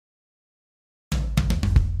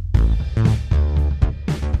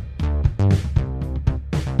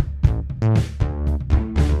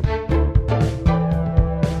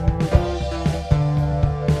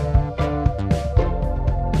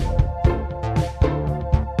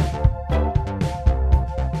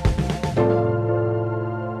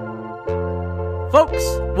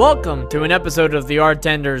folks, welcome to an episode of The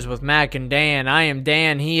Artenders with Mac and Dan. I am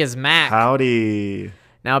Dan, he is Mac. Howdy.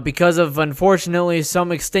 Now, because of, unfortunately,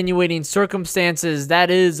 some extenuating circumstances,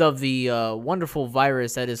 that is of the wonderful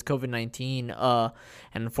virus that is COVID-19, and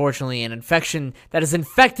unfortunately an infection that has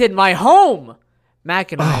infected my home,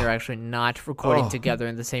 Mac and I are actually not recording together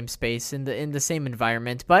in the same space, in the same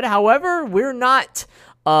environment. But, however, we're not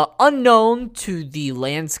unknown to the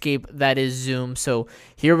landscape that is Zoom. So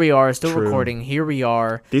here we are, still recording. Here we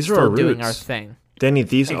are, still doing our thing. Danny,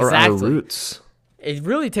 these are our roots. It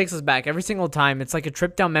really takes us back every single time. It's like a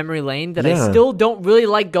trip down memory lane that I still don't really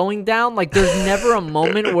like going down. Like, there's never a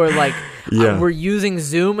moment where, like, we're using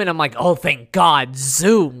Zoom and I'm like, oh, thank God,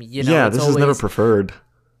 Zoom. You know, this is never preferred.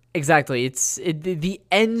 Exactly. The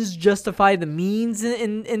ends justify the means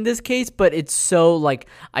in this case, but it's so, like,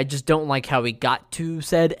 I just don't like how we got to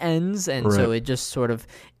said ends, and so it just sort of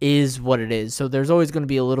is what it is. So there's always going to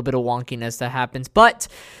be a little bit of wonkiness that happens, but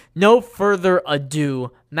no further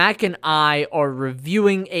ado, Mac and I are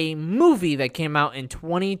reviewing a movie that came out in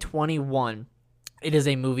 2021. It is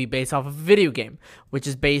a movie based off of a video game, which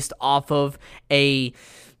is based off of a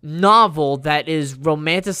novel that is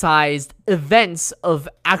romanticized events of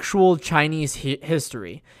actual Chinese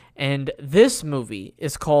history. And this movie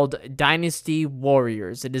is called Dynasty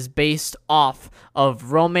Warriors. It is based off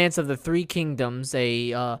of Romance of the Three Kingdoms,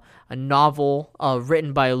 a novel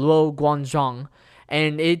written by Luo Guangzhong.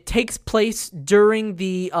 And it takes place during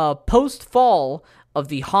the post-fall of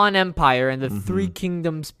the Han Empire and the Three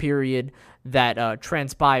Kingdoms period that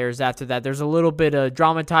transpires after that. There's a little bit of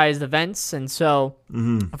dramatized events, and so,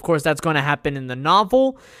 of course, that's going to happen in the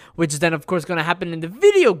novel, which is then, of course, going to happen in the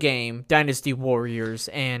video game, Dynasty Warriors,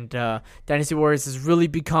 and Dynasty Warriors has really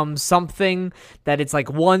become something that it's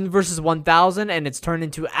like 1 versus 1,000, and it's turned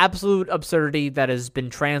into absolute absurdity that has been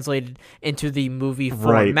translated into the movie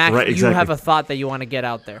form. Mac, exactly. You have a thought that you want to get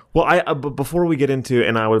out there. Well, but before we get into,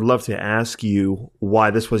 and I would love to ask you why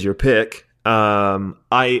this was your pick,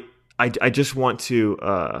 I just want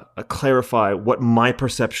to clarify what my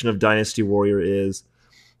perception of Dynasty Warrior is,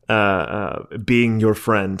 being your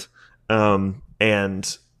friend,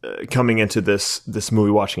 and coming into this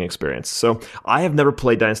movie watching experience. So I have never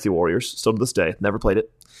played Dynasty Warriors, still to this day, never played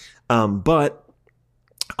it, but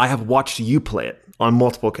I have watched you play it on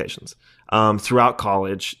multiple occasions. Throughout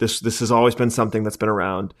college, this has always been something that's been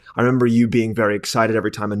around. I remember you being very excited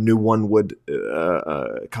every time a new one would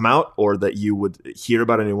come out, or that you would hear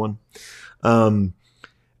about a new one.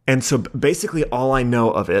 And so basically all I know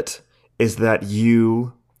of it is that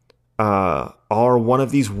you are one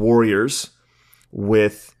of these warriors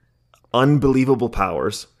with unbelievable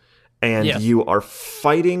powers, and you are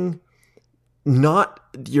fighting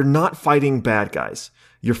you're not fighting bad guys.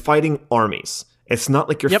 You're fighting armies. It's not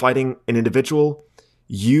like you're fighting an individual.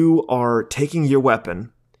 You are taking your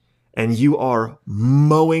weapon and you are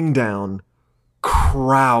mowing down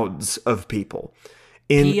crowds of people.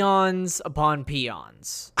 Peons upon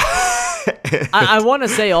peons. I want to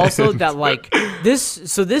say also that, like,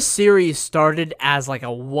 this series started as like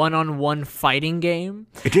a one-on-one fighting game.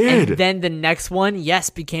 It did. And then the next one,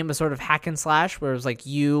 became a sort of hack and slash where it was like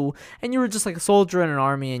you were just like a soldier in an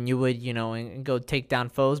army and you would, and go take down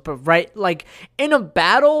foes. But like in a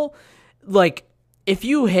battle, like if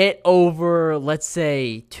you hit over, let's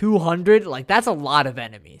say 200, like that's a lot of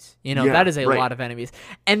enemies. That is a lot of enemies.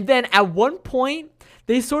 And then at one point,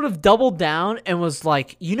 they sort of doubled down and was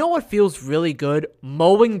like, you know what feels really good?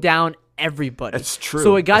 Mowing down everybody. That's true.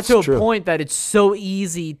 So it got to a point that it's so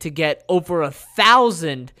easy to get over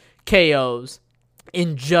 1,000 KOs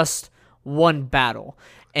in just one battle.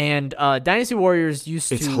 And Dynasty Warriors used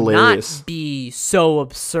to not be so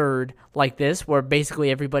absurd like this, where basically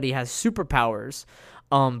everybody has superpowers.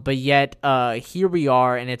 But yet here we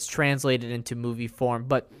are, and it's translated into movie form.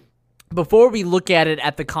 But before we look at it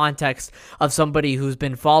at the context of somebody who's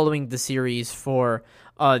been following the series for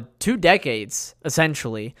 2 decades,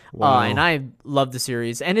 essentially, and I love the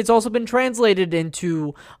series, and it's also been translated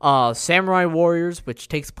into Samurai Warriors, which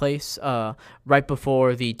takes place right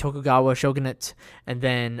before the Tokugawa shogunate, and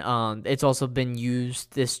then it's also been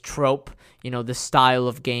used, this trope, this style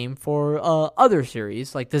of game, for other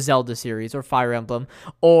series, like the Zelda series, or Fire Emblem,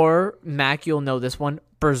 or, Mac, you'll know this one,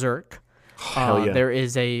 Berserk. There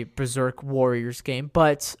is a Berserk Warriors game,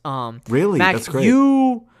 but really, Mac, that's great.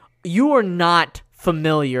 You are not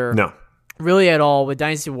familiar, really at all, with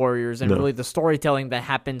Dynasty Warriors and really the storytelling that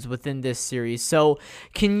happens within this series. So,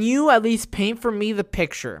 can you at least paint for me the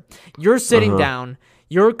picture? You're sitting down.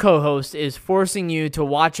 Your co-host is forcing you to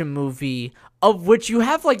watch a movie of which you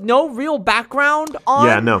have like no real background on.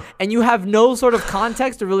 Yeah, no. And you have no sort of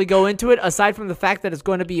context to really go into it aside from the fact that it's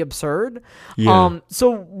going to be absurd. Yeah.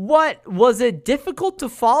 So what was it difficult to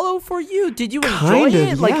follow for you? Did you enjoy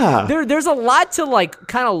it? Like there's a lot to like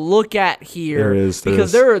kind of look at here. There is.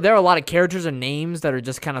 There are a lot of characters and names that are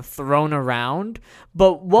just kind of thrown around.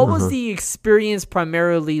 But what was the experience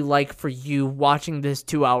primarily like for you watching this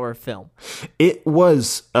 2-hour film? It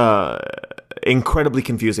was incredibly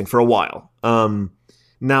confusing for a while.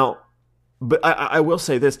 Now, but I will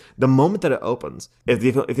say this: the moment that it opens, if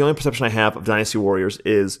the only perception I have of Dynasty Warriors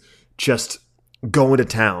is just going to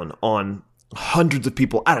town on hundreds of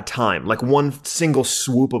people at a time, like one single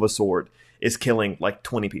swoop of a sword is killing like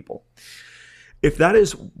 20 people. If that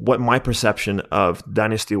is what my perception of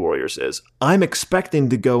Dynasty Warriors is, I'm expecting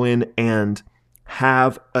to go in and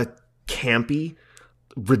have a campy,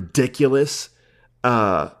 ridiculous,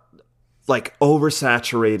 like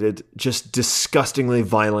oversaturated, just disgustingly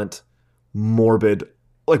violent, morbid,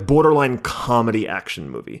 like borderline comedy action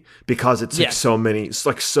movie, because it's like it's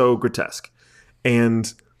like so grotesque.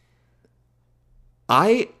 And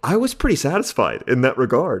I was pretty satisfied in that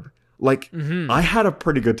regard. Like, I had a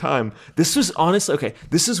pretty good time. This was honestly, okay,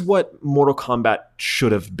 this is what Mortal Kombat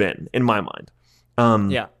should have been, in my mind.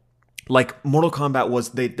 Like, Mortal Kombat was,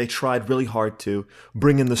 they tried really hard to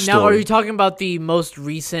bring in the story. Now, are you talking about the most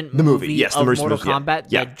recent movie yes, of Mortal Kombat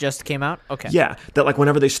that just came out? Okay. Yeah, that like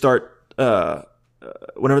whenever they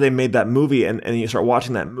made that movie and you start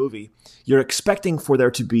watching that movie, you're expecting for there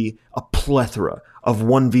to be a plethora of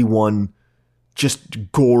 1v1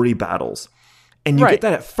 just gory battles. And you get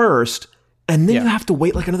that at first, and then you have to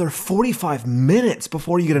wait like another 45 minutes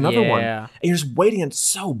before you get another one. And you're just waiting, and it's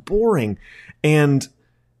so boring. And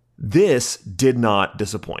this did not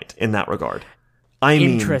disappoint in that regard. I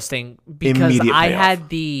mean, interesting, because I had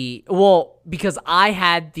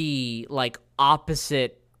the like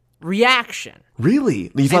opposite reaction.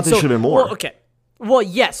 Really? You thought there should have been more? Well, okay. Well,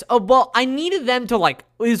 yes. Well, I needed them to like.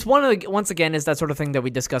 It's once again is that sort of thing that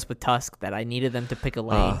we discussed with Tusk, that I needed them to pick a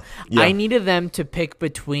lane. I needed them to pick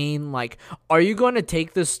between like, are you going to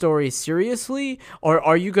take this story seriously, or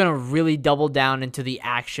are you going to really double down into the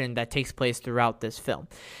action that takes place throughout this film?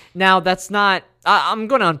 Now, that's not. I'm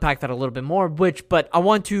going to unpack that a little bit more. But I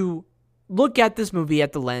want to look at this movie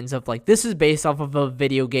at the lens of like, this is based off of a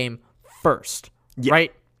video game first,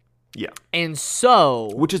 right? Yeah. And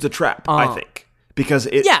so, which is a trap, I think. Because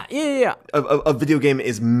a video game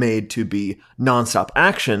is made to be nonstop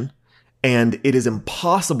action, and it is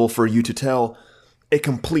impossible for you to tell a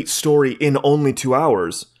complete story in only 2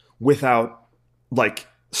 hours without like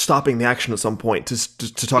stopping the action at some point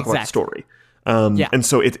to talk about the story. And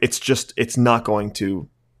so it's not going to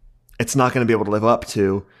be able to live up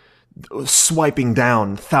to swiping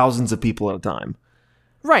down thousands of people at a time.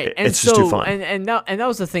 Right. And it's just too fun. And that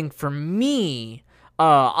was the thing for me.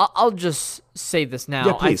 I'll just say this now.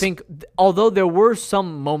 Yeah, I think although there were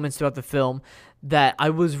some moments throughout the film that I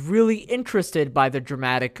was really interested by the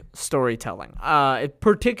dramatic storytelling,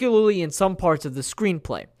 particularly in some parts of the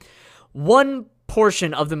screenplay. One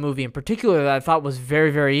portion of the movie in particular that I thought was very,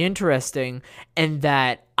 very interesting, and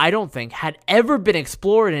that I don't think had ever been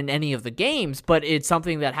explored in any of the games, but it's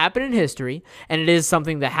something that happened in history, and it is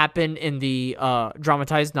something that happened in the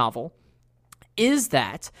dramatized novel, is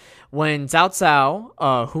that when Cao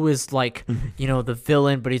Cao, who is like, the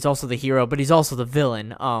villain, but he's also the hero, but he's also the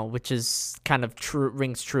villain, which is kind of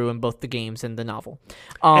rings true in both the games and the novel.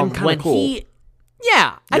 And kind of cool.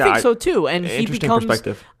 I think so too. And he becomes,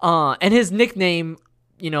 perspective. And his nickname,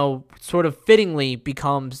 sort of fittingly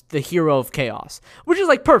becomes the hero of chaos, which is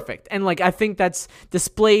like perfect. And like, I think that's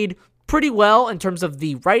displayed pretty well in terms of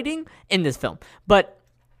the writing in this film. But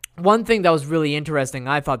one thing that was really interesting,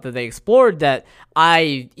 I thought that they explored, that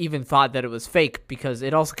I even thought that it was fake, because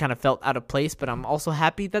it also kind of felt out of place, but I'm also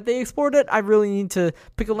happy that they explored it. I really need to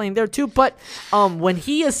pick a lane there too. But when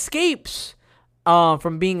he escapes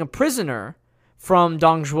from being a prisoner from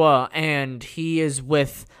Dongjua, and he is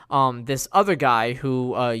with this other guy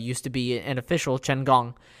who used to be an official, Chen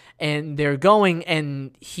Gong, and they're going,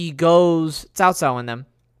 and he goes, Cao Cao and them,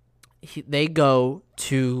 they go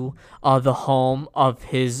to the home of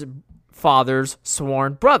his father's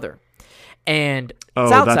sworn brother. And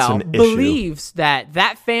Cao Cao believes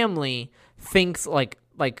that family thinks like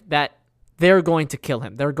that they're going to kill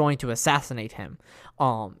him. They're going to assassinate him,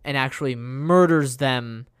 and actually murders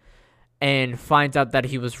them, and finds out that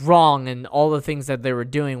he was wrong, and all the things that they were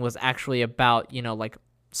doing was actually about,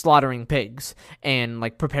 slaughtering pigs and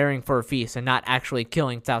like preparing for a feast and not actually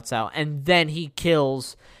killing Cao Cao, and then he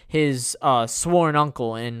kills his sworn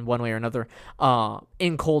uncle in one way or another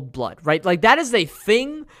in cold blood, right? Like that is a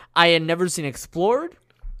thing I had never seen explored.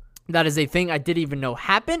 That is a thing I didn't even know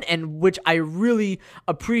happened, and which I really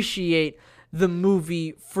appreciate the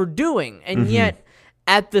movie for doing. And yet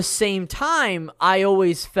at the same time, I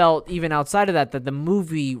always felt, even outside of that the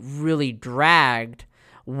movie really dragged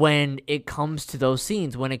when it comes to those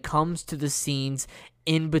scenes, when it comes to the scenes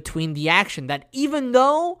in between the action, that even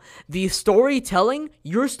though the storytelling,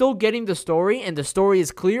 you're still getting the story and the story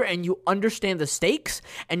is clear and you understand the stakes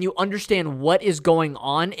and you understand what is going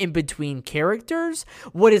on in between characters,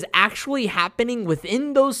 what is actually happening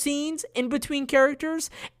within those scenes in between characters,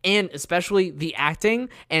 and especially the acting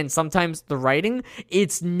and sometimes the writing,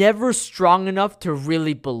 it's never strong enough to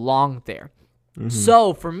really belong there.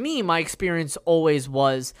 So for me, my experience always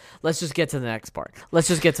was, let's just get to the next part. Let's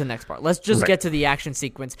just get to the next part. Let's just get to the action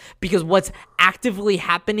sequence, because what's actively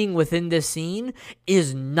happening within this scene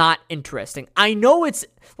is not interesting. I know it's,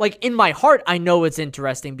 like, in my heart, I know it's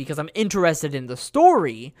interesting because I'm interested in the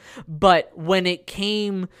story, but when it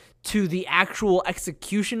came to the actual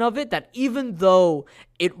execution of it, that even though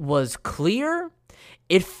it was clear,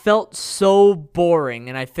 it felt so boring,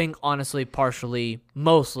 and I think, honestly,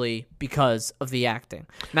 mostly because of the acting.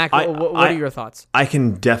 Mac, what are your thoughts? I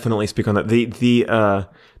can definitely speak on that.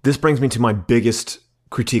 This brings me to my biggest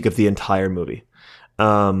critique of the entire movie.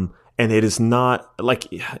 And it is not, like,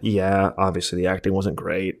 yeah, obviously the acting wasn't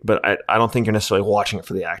great, but I don't think you're necessarily watching it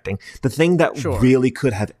for the acting. The thing that really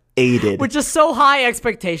could have aided, which is so high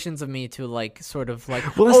expectations of me to, like, sort of like,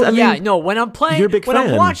 when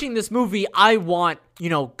I'm watching this movie, I want,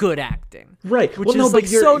 good acting, right? Which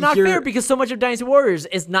is so not fair, because so much of Dynasty Warriors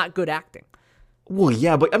is not good acting. Well,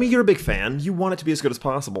 yeah, but I mean, you're a big fan. You want it to be as good as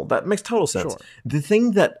possible. That makes total sense. Sure. The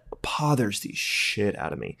thing that bothers the shit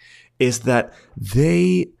out of me is that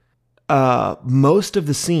they, most of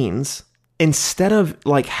the scenes, instead of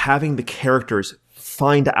like having the characters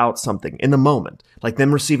find out something in the moment, like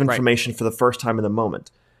them receive information for the first time in the moment,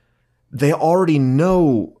 they already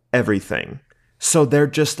know everything. So they're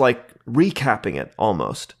just like recapping it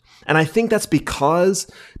almost. And I think that's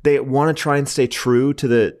because they want to try and stay true to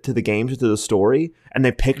the games, to the story, and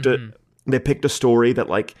they picked a story that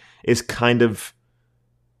like is kind of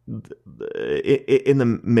in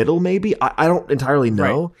the middle, maybe. I don't entirely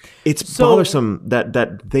know. Right. It's bothersome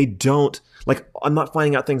that they don't, like, I'm not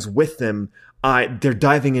finding out things with them. They're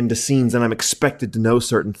diving into scenes and I'm expected to know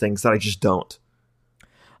certain things that I just don't.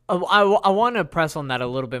 I want to press on that a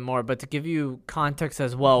little bit more, but to give you context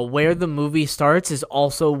as well, where the movie starts is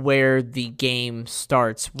also where the game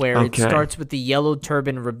starts, where it starts with the Yellow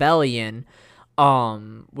Turban Rebellion,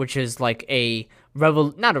 which is like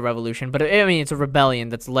not a revolution, but I mean, it's a rebellion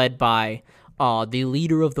that's led by the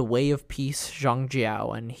leader of the Way of Peace, Zhang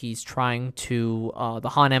Jiao, and he's trying to, the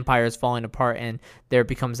Han Empire is falling apart, and there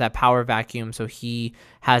becomes that power vacuum, so he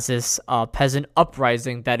has this peasant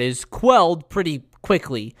uprising that is quelled pretty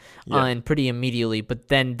quickly and pretty immediately, but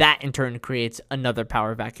then that in turn creates another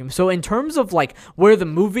power vacuum. So in terms of like where the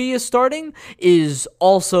movie is starting is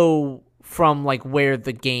also from like where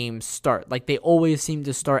the games start. Like they always seem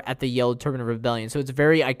to start at the Yellow Turban Rebellion. So it's a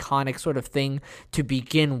very iconic sort of thing to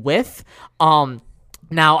begin with.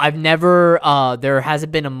 Now I've never there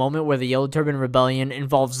hasn't been a moment where the Yellow Turban Rebellion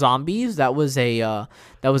involves zombies. That was a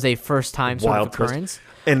first time sort of occurrence.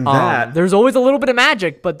 And that there's always a little bit of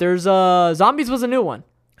magic, but there's zombies was a new one.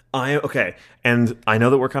 And I know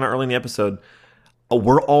that we're kind of early in the episode.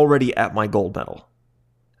 We're already at my gold medal.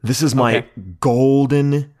 This is my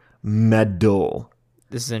golden medal.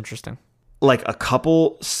 This is interesting. Like a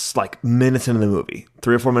couple minutes into the movie,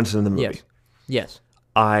 3 or 4 minutes into the movie. Yes.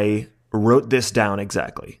 I wrote this down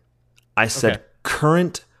exactly. I said,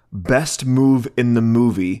 current best move in the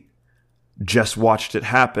movie. Just watched it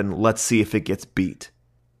happen. Let's see if it gets beat.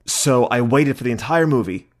 So I waited for the entire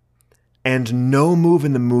movie, and no move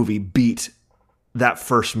in the movie beat that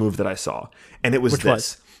first move that I saw. And it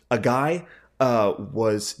was a guy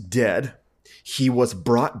was dead. He was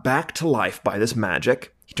brought back to life by this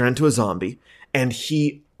magic. He turned into a zombie, and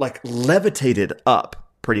he like levitated up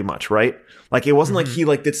pretty much, right? Like it wasn't like he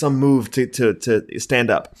like did some move to stand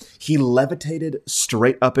up. He levitated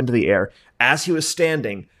straight up into the air. As he was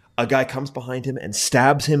standing, a guy comes behind him and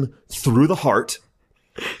stabs him through the heart.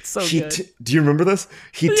 So good. Do you remember this?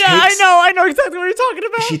 I know exactly what you're talking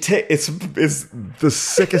about. It's the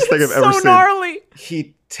sickest thing I've ever seen. So gnarly.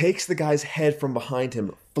 He takes the guy's head from behind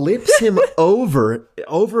him, flips him over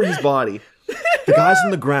his body, The guy's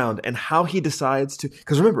on the ground, and how he decides to...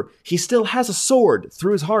 Because remember, he still has a sword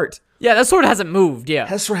through his heart. Yeah, that sword hasn't moved, yeah.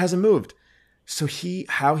 That sword hasn't moved. So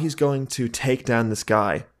how he's going to take down this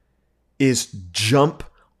guy is jump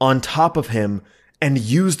on top of him and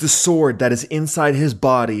use the sword that is inside his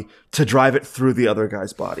body to drive it through the other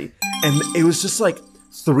guy's body. And it was just like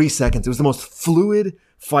 3 seconds. It was the most fluid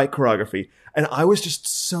fight choreography. And I was just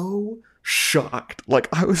so shocked. Like,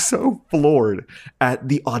 I was so floored at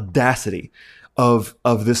the audacity of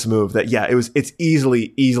this move that, yeah, it's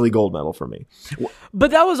easily gold medal for me.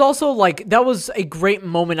 But that was also like, that was a great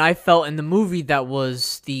moment I felt in the movie. That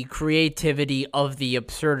was the creativity of the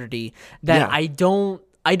absurdity that I don't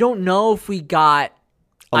know if we got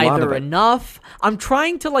either enough. I'm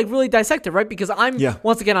trying to like really dissect it, right? Because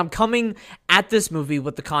once again, I'm coming at this movie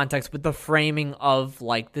with the context, with the framing of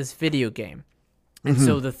like this video game. And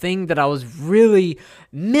so the thing that I was really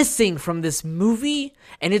missing from this movie,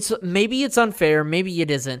 and maybe it's unfair, maybe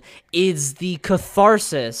it isn't, is the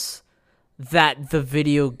catharsis that the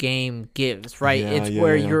video game gives, right? It's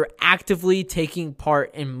where you're actively taking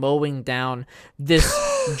part in mowing down this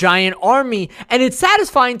giant army, and it's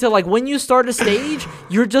satisfying to like when you start a stage,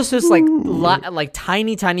 you're just this like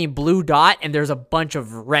tiny blue dot, and there's a bunch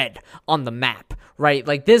of red on the map. Right,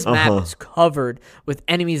 like this map is covered with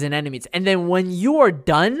enemies, and then when you are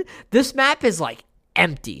done, this map is like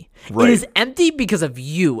empty. Right. It is empty because of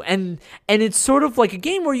you, and it's sort of like a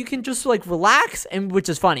game where you can just like relax, and which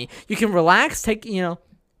is funny. You can relax,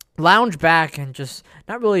 lounge back, and just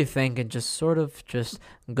not really think, and just sort of just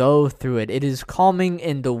go through it. It is calming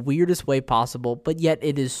in the weirdest way possible, but yet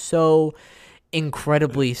it is so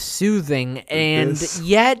incredibly soothing, and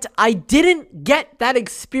yet I didn't get that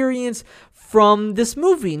experience from this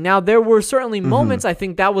movie. Now, there were certainly moments, I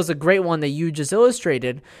think that was a great one that you just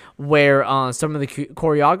illustrated, where some of the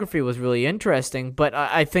choreography was really interesting, but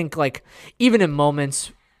I think, like, even in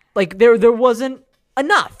moments, like, there wasn't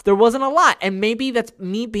enough. There wasn't a lot, and maybe that's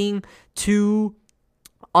me being too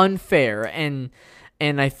unfair, and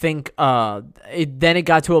I think it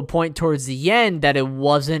got to a point towards the end that it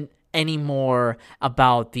wasn't anymore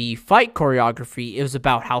about the fight choreography. It was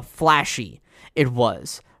about how flashy it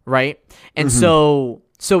was. Right? And so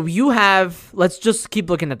you have, let's just keep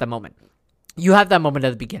looking at the moment. You have that moment at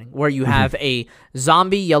the beginning where you have a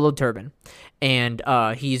zombie Yellow Turban, and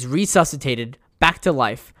he's resuscitated back to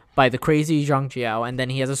life by the crazy Zhang Jiao, and then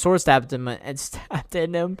he has a sword stabbed in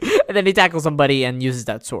him, and then he tackles somebody and uses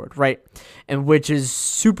that sword, right? And which is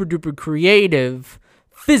super duper creative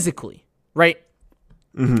physically, right?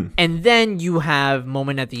 And then you have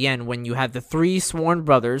moment at the end when you have the three sworn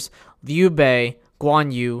brothers, Liu Bei,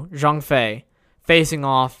 Guan Yu, Zhang Fei, facing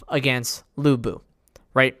off against Lu Bu,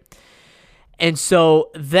 right? And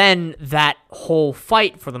so then that whole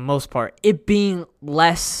fight, for the most part, it being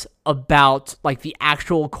less about like the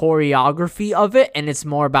actual choreography of it, and it's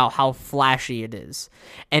more about how flashy it is.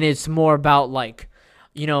 And it's more about like,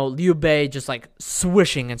 Liu Bei just like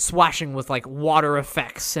swishing and swashing with like water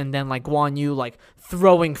effects, and then like Guan Yu like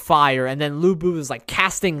throwing fire, and then Lu Bu is like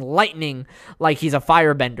casting lightning like he's a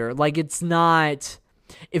firebender. Like, it's not,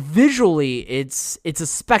 visually it's a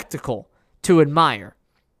spectacle to admire,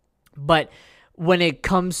 but when it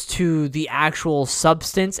comes to the actual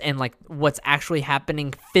substance and like what's actually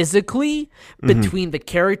happening physically between the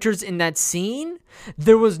characters in that scene,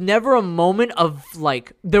 there was never a moment of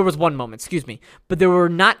like, there was one moment, but there were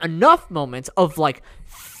not enough moments of like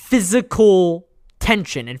physical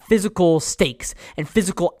tension and physical stakes and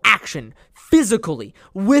physical action physically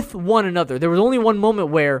with one another. There was only one moment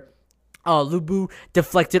where Lu Bu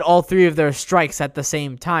deflected all three of their strikes at the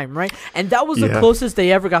same time, right? And that was the closest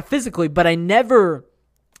they ever got physically, but I never,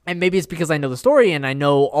 and maybe it's because I know the story and I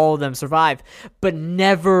know all of them survive, but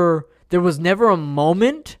there was never a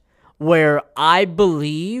moment where I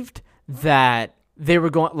believed that they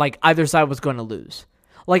were going, like either side was going to lose.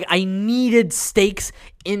 Like, I needed stakes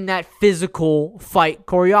in that physical fight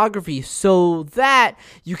choreography so that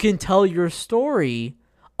you can tell your story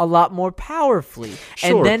a lot more powerfully.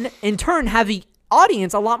 Sure. And then, in turn, have the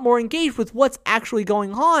audience a lot more engaged with what's actually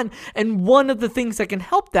going on. And one of the things that can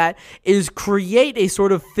help that is create a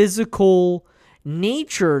sort of physical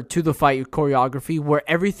nature to the fight choreography where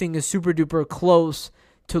everything is super duper close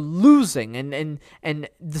to losing and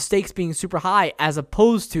the stakes being super high as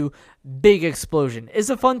opposed to big explosion. Is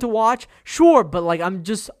it fun to watch? Sure, but like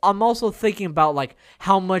I'm also thinking about like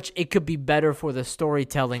how much it could be better for the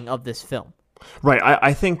storytelling of this film. Right.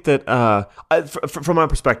 I think that from my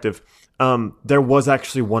perspective, there was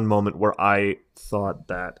actually one moment where I thought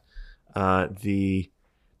that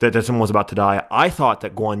that someone was about to die. I thought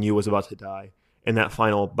that Guan Yu was about to die in that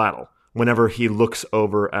final battle. Whenever he looks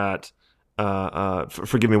over at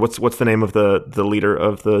forgive me, what's the name of the leader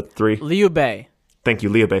of the three? Liu Bei. Thank you,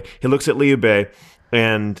 Liu Bei. He looks at Liu Bei,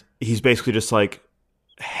 and he's basically just like,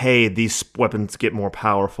 hey, these weapons get more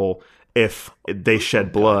powerful if they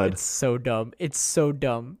shed blood. It's so dumb. It's so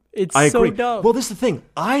dumb. It's I so agree. dumb. Well, this is the thing.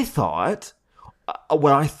 I thought,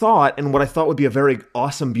 what I thought would be a very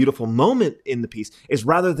awesome, beautiful moment in the piece is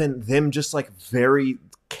rather than them just like very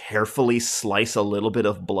carefully slice a little bit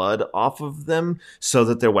of blood off of them so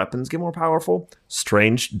that their weapons get more powerful.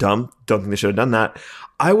 Strange, dumb. Don't think they should have done that.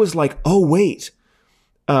 I was like, oh, wait.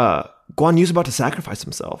 Guan Yu's about to sacrifice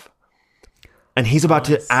himself. And he's about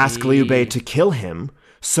to ask Liu Bei to kill him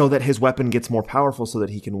so that his weapon gets more powerful so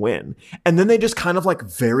that he can win. And then they just kind of like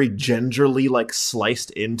very gingerly like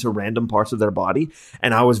sliced into random parts of their body.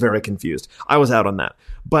 And I was very confused. I was out on that.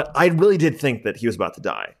 But I really did think that he was about to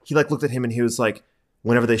die. He like looked at him and he was like,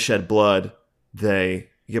 whenever they shed blood, they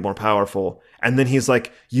get more powerful. And then he's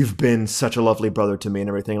like, you've been such a lovely brother to me and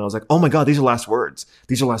everything. And I was like, oh my God, these are last words.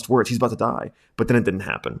 These are last words. He's about to die. But then it didn't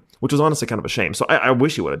happen, which was honestly kind of a shame. So I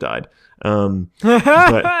wish he would have died. But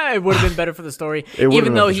it would have been better for the story.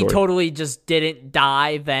 Even though he totally just didn't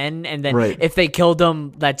die then. And then if they killed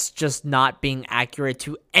him, that's just not being accurate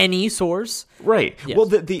to any source. Right. Yes. Well,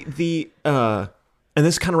 and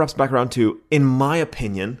this kind of wraps back around to, in my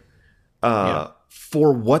opinion,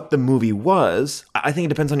 for what the movie was, I think it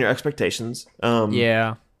depends on your expectations. And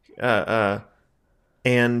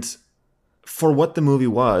for what the movie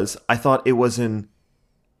was, I thought it was an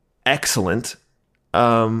excellent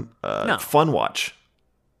fun watch.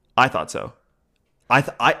 I thought so.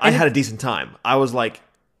 I had a decent time. I was like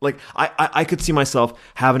I could see myself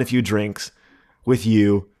having a few drinks with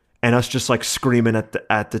you and us just like screaming at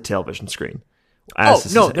the television screen.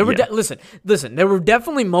 There were listen. There were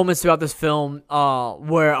definitely moments throughout this film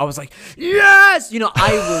where I was like, yes,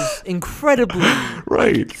 I was incredibly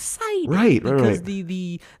excited, because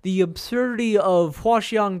the absurdity of Hua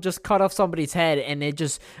Xiang just cut off somebody's head and it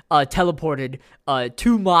just teleported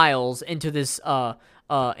 2 miles into this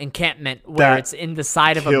encampment where it's in the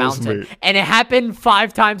side of a mountain, and it happened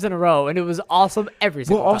 5 times in a row, and it was awesome every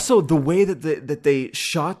single time. Well, also the way that they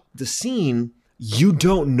shot the scene. You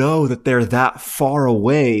don't know that they're that far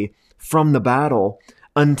away from the battle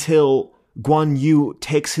until Guan Yu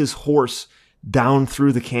takes his horse down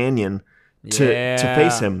through the canyon to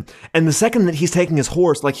face him. And the second that he's taking his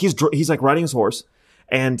horse, like he's like riding his horse,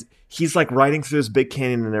 and he's like riding through this big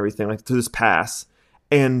canyon and everything, like through this pass.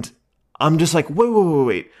 And I'm just like,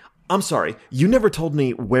 wait. I'm sorry. You never told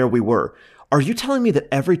me where we were. Are you telling me that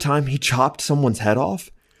every time he chopped someone's head off,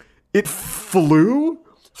 it flew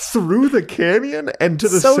through the canyon and to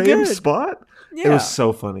the same spot? Yeah. It was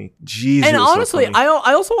so funny. Jesus. And honestly, so I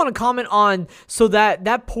also want to comment on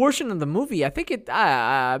that portion of the movie. I think it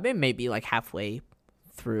may be like halfway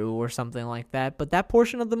through or something like that. But that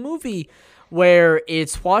portion of the movie where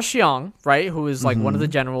it's Hua Xiang, right, who is like one of the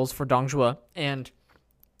generals for Dong Zhuo, and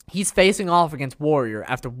he's facing off against warrior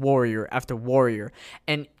after warrior after warrior,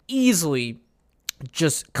 and easily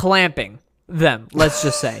just clamping them. Let's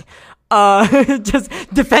just say. Just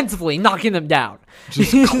defensively knocking them down.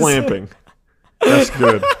 Just clamping. That's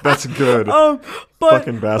good. That's good.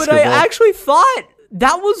 Fucking basketball. But I actually thought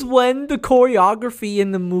that was when the choreography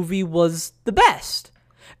in the movie was the best.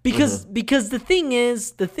 Because the thing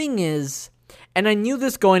is, and I knew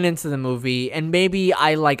this going into the movie, and maybe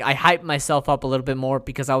I hyped myself up a little bit more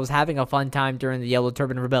because I was having a fun time during the Yellow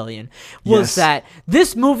Turban Rebellion, was that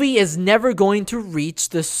this movie is never going to reach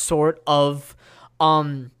this sort of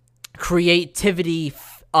creativity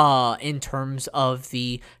in terms of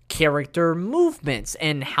the character movements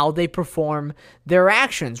and how they perform their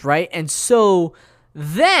actions, right? And so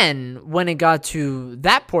then when it got to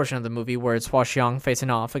that portion of the movie where it's Hua Xiang facing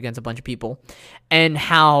off against a bunch of people, and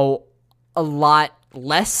how a lot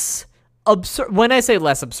less absurd, when I say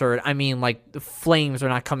less absurd, I mean like the flames are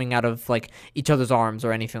not coming out of like each other's arms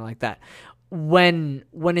or anything like that. When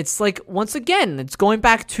it's like, once again, it's going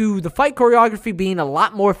back to the fight choreography being a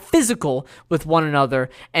lot more physical with one another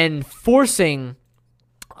and forcing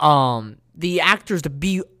the actors to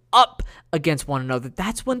be up against one another.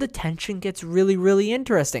 That's when the tension gets really, really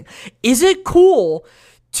interesting. Is it cool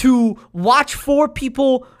to watch 4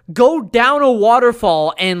 people go down a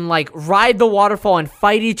waterfall and like ride the waterfall and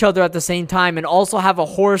fight each other at the same time, and also have a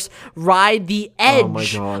horse ride the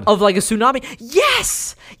edge of like a tsunami?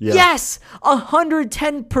 Yes,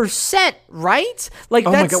 110%, right? Like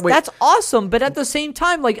that's awesome. But at the same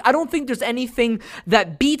time, like I don't think there's anything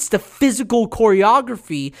that beats the physical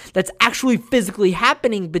choreography that's actually physically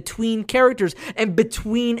happening between characters and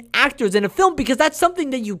between actors in a film, because that's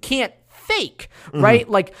something that you can't fake, right?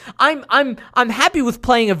 Like I'm happy with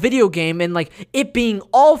playing a video game and like it being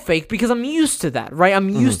all fake because I'm used to that, right? I'm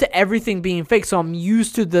used to everything being fake, so I'm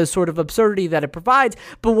used to the sort of absurdity that it provides.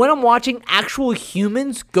 But when I'm watching actual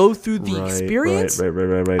humans go through the experience,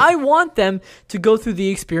 I want them to go through the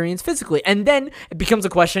experience physically. And then it becomes a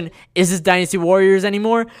question, is this Dynasty Warriors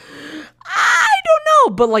anymore? I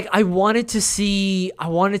don't know, but like I wanted to see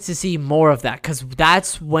more of that because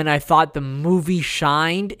that's when I thought the movie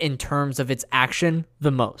shined in terms of its action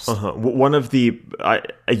the most. One of the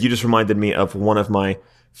you just reminded me of one of my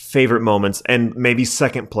favorite moments, and maybe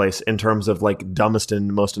second place in terms of like dumbest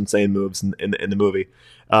and most insane moves in the movie,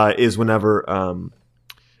 is whenever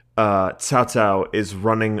Cao Cao is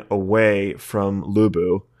running away from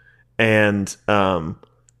Lubu, and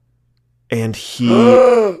he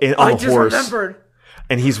on a horse. Remembered.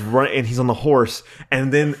 And he's on the horse,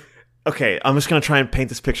 and then I'm just gonna try and paint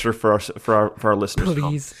this picture for our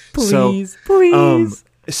listeners. Please.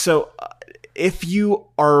 So if you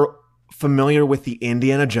are familiar with the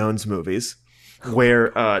Indiana Jones movies,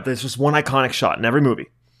 where there's just one iconic shot in every movie,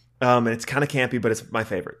 and it's kind of campy, but it's my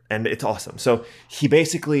favorite, and it's awesome. So he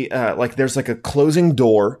basically there's like a closing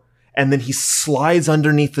door, and then he slides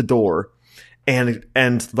underneath the door. And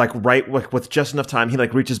like with just enough time, he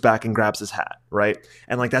like reaches back and grabs his hat, right?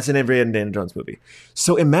 And like that's in every Indiana Jones movie.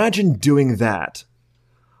 So imagine doing that,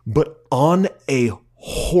 but on a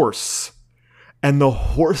horse, and the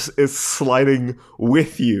horse is sliding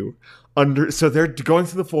with you under. So they're going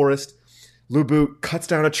through the forest. Lubu cuts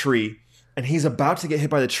down a tree, and he's about to get hit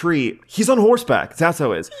by the tree. He's on horseback. That's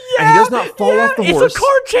how it is. Yeah, and he does not fall off the horse. It's a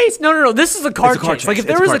car chase. No. This is a car chase. Like if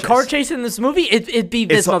there was a car chase in this movie, it'd be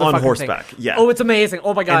this motherfucker on horseback. Thing. Yeah. Oh, it's amazing.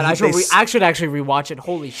 Oh my god. I should actually rewatch it.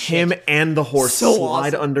 Holy shit. Him and the horse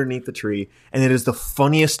slide underneath the tree, and it is the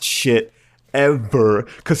funniest shit ever.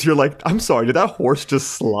 Because you're like, I'm sorry, did that horse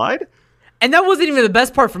just slide? And that wasn't even the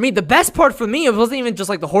best part for me. The best part for me, it wasn't even just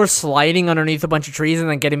like the horse sliding underneath a bunch of trees and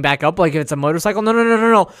then getting back up like if it's a motorcycle.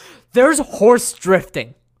 No. There's horse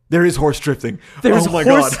drifting. There is horse drifting. There's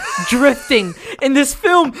horse drifting in this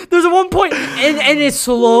film. There's at one point, and it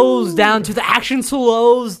slows down the action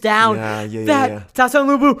slows down. Yeah. That's on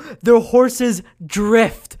Lubu. Their horses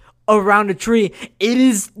drift around a tree. It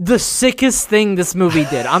is the sickest thing this movie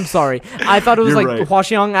did. I'm sorry. I thought it was like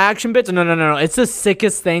Huaxiang action bits. No. It's the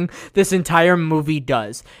sickest thing this entire movie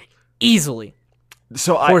does. Easily.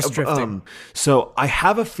 So horse drifting. So I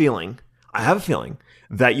have a feeling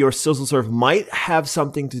that your sizzle serve might have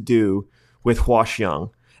something to do with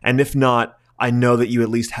Huaxiang. And if not, I know that you at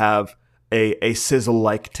least have a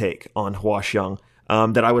sizzle-like take on Huaxiang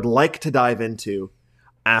that I would like to dive into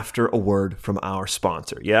after a word from our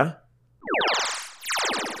sponsor, yeah?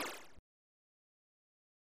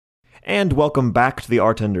 And welcome back to the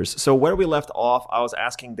Artenders. So where we left off, I was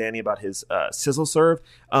asking Danny about his sizzle serve.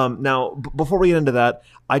 Now, before we get into that,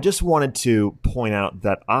 I just wanted to point out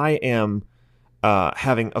that I am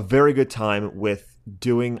having a very good time with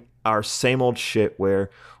doing our same old shit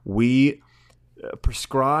where we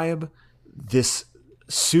prescribe this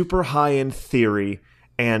super high-end theory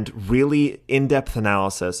and really in-depth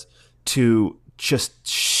analysis to just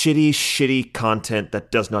shitty content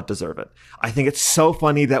that does not deserve it. I think it's so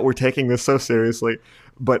funny that we're taking this so seriously,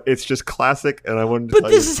 but it's just classic, and I wanted to. But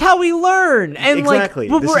this is how we learn, and exactly.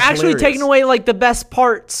 Like, we're actually taking away like the best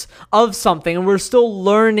parts of something, and we're still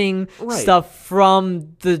learning stuff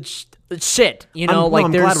from the shit. You know,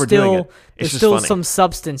 there's still some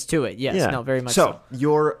substance to it. Yes, no, very much so.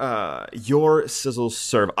 Your sizzle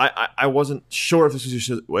serve. I wasn't sure if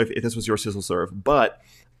this was your sizzle serve, but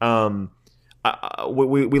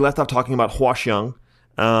we left off talking about Huaxiang,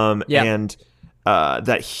 and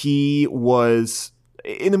that he was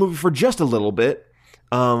in the movie for just a little bit,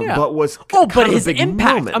 but was but his big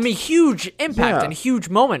impact. moment. I mean, huge impact and huge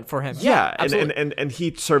moment for him. Yeah, absolutely. And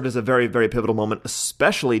he served as a very, very pivotal moment,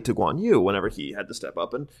 especially to Guan Yu whenever he had to step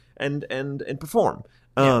up and perform.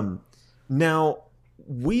 Now,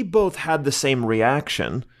 we both had the same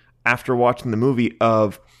reaction after watching the movie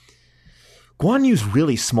of Guan Yu's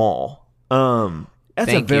really small.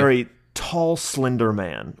 That's a very tall, slender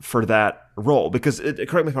man for that role. Because,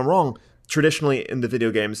 correct me if I'm wrong, traditionally in the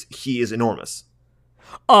video games, he is enormous.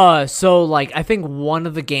 So like I think one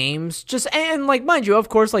of the games and like mind you, of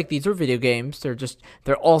course, like these are video games.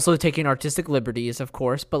 They're also taking artistic liberties, of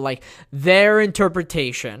course, but like their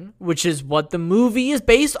interpretation, which is what the movie is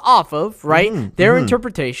based off of, right? Their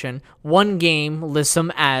interpretation, one game lists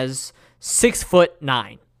him as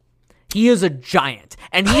 6'9". He is a giant,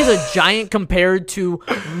 and he is a giant compared to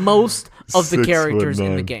most of the characters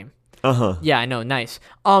in the game. Yeah, I know. Nice.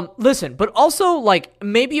 Listen, but also, like,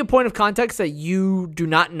 maybe a point of context that you do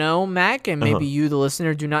not know, Mac, and maybe you, the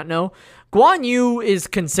listener, do not know. Guan Yu is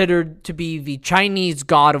considered to be the Chinese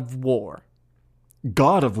god of war.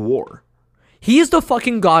 God of war. He is the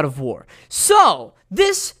fucking god of war. So,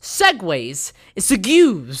 this segues,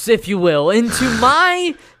 if you will, into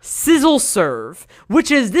my sizzle serve,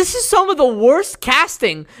 which is, this is some of the worst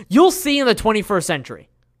casting you'll see in the 21st century.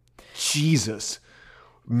 Jesus.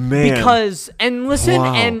 Man. Because, and listen,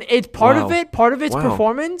 and it's part of it's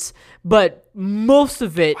performance, but most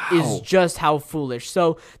of it is just how foolish.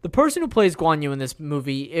 So, the person who plays Guan Yu in this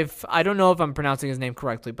movie, I don't know if I'm pronouncing his name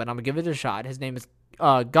correctly, but I'm gonna give it a shot. His name is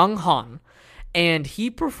Gung Han, and he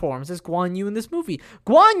performs as Guan Yu in this movie.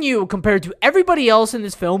 Guan Yu, compared to everybody else in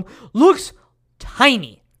this film, looks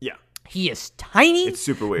tiny. He is tiny. It's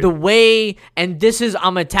super weird. The way, and this is,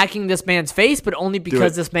 I'm attacking this man's face, but only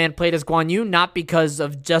because this man played as Guan Yu, not because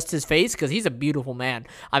of just his face, because he's a beautiful man.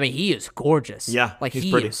 I mean, he is gorgeous. Yeah, like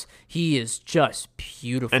he's pretty. He is just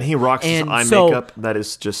beautiful. And he rocks his eye makeup. That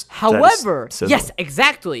is just. However, yes,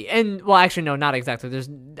 exactly. And well, actually, no, not exactly.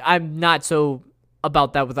 I'm not so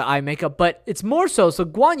about that with the eye makeup, but it's more so. So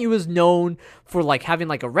Guan Yu is known for like having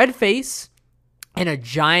like a red face and a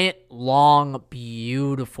giant, long,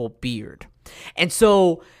 beautiful beard. And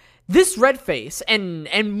so this red face, and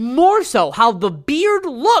more so how the beard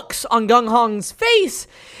looks on Gung Hong's face,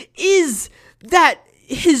 is that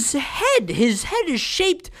his head is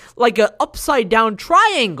shaped like an upside down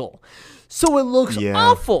triangle. So it looks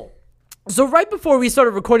awful. So right before we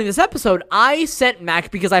started recording this episode, I sent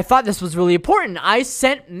Mac, because I thought this was really important, I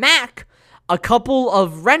sent Mac a couple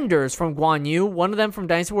of renders from Guan Yu, one of them from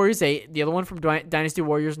Dynasty Warriors 8, the other one from Dynasty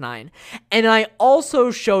Warriors 9. And I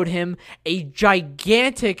also showed him a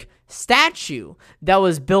gigantic statue that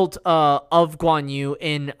was built of Guan Yu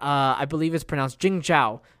in, I believe it's pronounced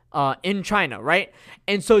Jingzhou, in China, right?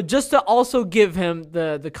 And so just to also give him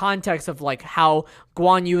the context of like how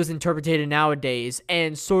Guan Yu is interpreted nowadays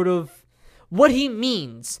and sort of what he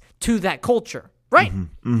means to that culture. Right?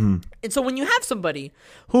 And so when you have somebody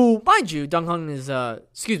who, mind you, Gung Hong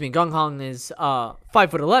is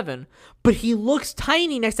 5'11", but he looks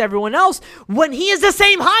tiny next to everyone else when he is the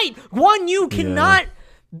same height. Guan Yu cannot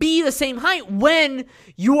be the same height when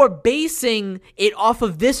you are basing it off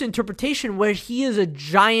of this interpretation where he is a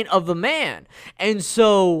giant of a man. And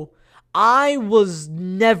so I was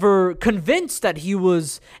never convinced that he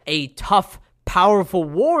was a tough, powerful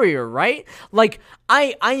warrior, right? Like,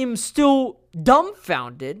 I am still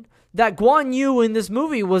dumbfounded that Guan Yu in this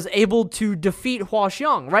movie was able to defeat Hua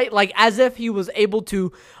Xiong, right? Like, as if he was able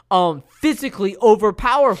to physically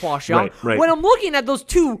overpower Hua Xiong. Right. When I'm looking at those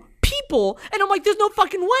two people, and I'm like, there's no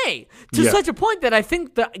fucking way. To such a point that I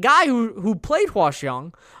think the guy who played Hua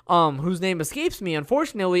Xiong, whose name escapes me,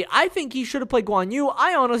 unfortunately, I think he should have played Guan Yu.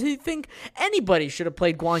 I honestly think anybody should have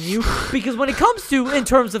played Guan Yu, because when it comes to, in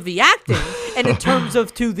terms of the acting, and in terms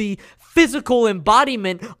of to the physical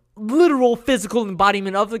embodiment, literal physical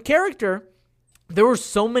embodiment of the character, there were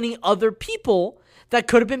so many other people that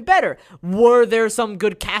could have been better. Were there some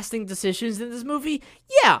good casting decisions in this movie?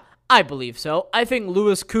 Yeah, I believe so. I think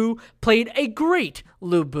Louis Koo played a great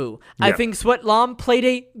Lu Bu. I think Sweat Lam played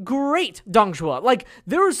a great Dong Zhuo. Like,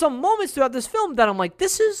 there were some moments throughout this film that I'm like,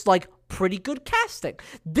 this is like pretty good casting.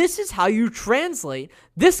 This is how you translate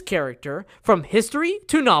this character from history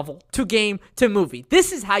to novel to game to movie.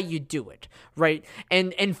 This is how you do it, right?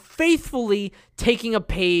 And faithfully taking a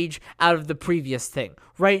page out of the previous thing,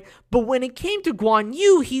 right? But when it came to Guan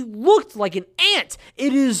Yu, he looked like an ant.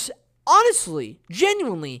 It is honestly,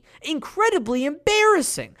 genuinely, incredibly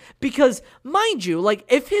embarrassing. Because, mind you, like,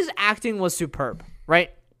 if his acting was superb, right?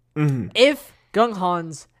 If Gung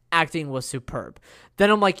Han's acting was superb, then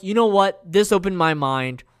I'm like, you know what? This opened my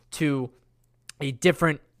mind to a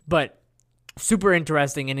different but super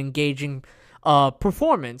interesting and engaging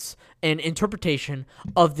performance and interpretation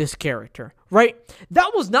of this character, right?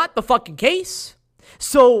 That was not the fucking case.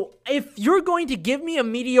 So if you're going to give me a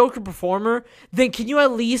mediocre performer, then can you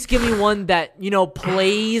at least give me one that, you know,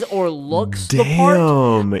 plays or looks the part?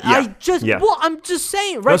 Well, I'm just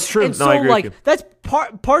saying, right? That's true. And so, I agree like, with you. that's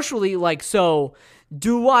partially, like, so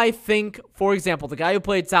do I think, for example, the guy who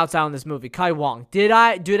played Cao Cao in this movie, Kai Wong, did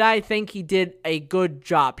I think he did a good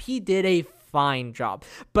job? He did a fine job.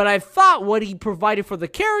 But I thought what he provided for the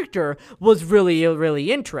character was really,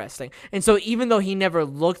 really interesting. And so even though he never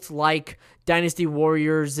looked like Dynasty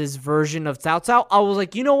Warriors' version of Cao Cao, I was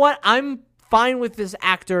like, you know what? I'm fine with this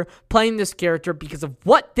actor playing this character because of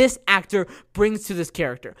what this actor brings to this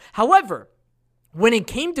character. However, when it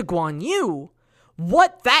came to Guan Yu,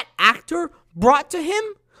 what that actor brought to him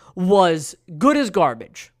was good as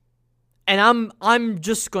garbage. And I'm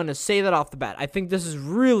just going to say that off the bat. I think this is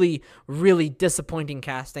really, really disappointing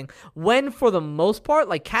casting. When, for the most part,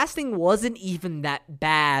 like, casting wasn't even that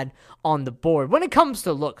bad on the board. When it comes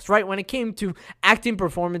to looks, right? When it came to acting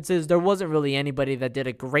performances, there wasn't really anybody that did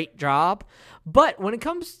a great job. But when it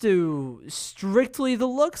comes to strictly the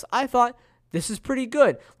looks, I thought this is pretty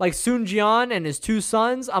good. Like, Soon Jian and his two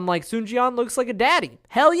sons, I'm like, Soon Jian looks like a daddy.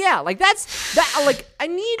 Hell yeah. Like, that. Like, I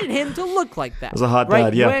needed him to look like that. As a hot right?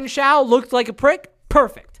 dad, yeah. Yuan Shao looked like a prick.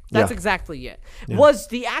 Perfect. That's Yeah. exactly it. Yeah. Was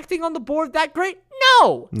the acting on the board that great?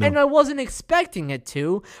 No. And I wasn't expecting it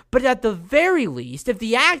to. But at the very least, if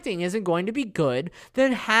the acting isn't going to be good,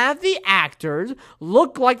 then have the actors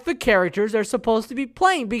look like the characters they're supposed to be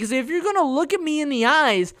playing. Because if you're going to look at me in the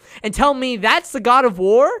eyes and tell me that's the God of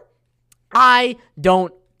War, I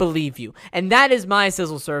don't believe you. And that is my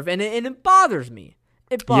sizzle serve. And it bothers me.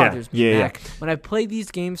 It bothers me, Mac, when I've played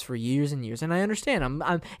these games for years and years. And I understand.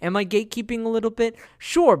 Am I gatekeeping a little bit?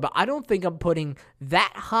 Sure, but I don't think I'm putting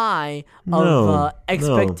that high of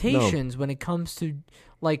expectations when it comes to,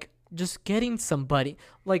 like, just getting somebody.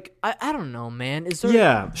 Like, I don't know, man. Is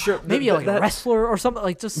there sure. maybe a wrestler or something?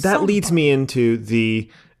 Like, just that leads me into the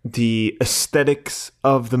aesthetics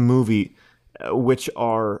of the movie, which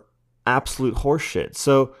are absolute horseshit.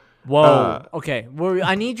 So, okay. Well,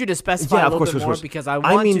 I need you to specify a little bit more because I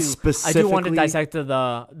do want to dissect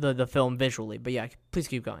the film visually. But yeah, please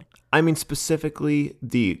keep going. I mean specifically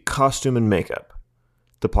the costume and makeup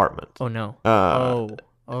department. Oh no.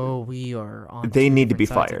 We are on. They need to be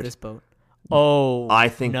sides of fired. This boat. I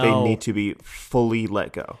think they need to be fully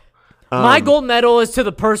let go. My gold medal is to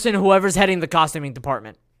the person whoever's heading the costuming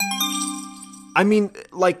department. I mean,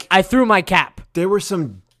 like, I threw my cap. There were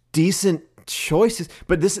some decent choices,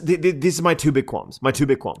 but these are my two big qualms.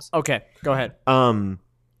 Okay, go ahead.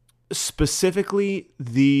 Specifically,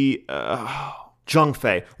 the Zhang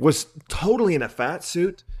Fei was totally in a fat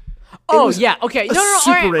suit. Oh yeah, okay. No.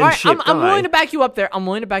 Super all right. I'm guy. willing to back you up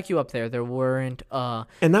there. There weren't.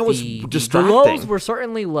 And that was distracting. The lows were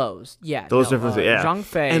certainly lows. Yeah, yeah. Zhang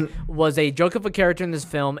Fei was a joke of a character in this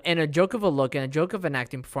film, and a joke of a look, and a joke of an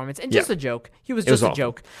acting performance, and just a joke. He was just a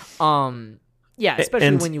joke. Yeah,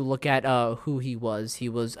 especially when you look at who he was. He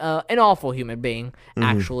was an awful human being,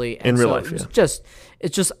 actually. And in real life, it's just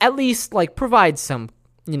at least like provide some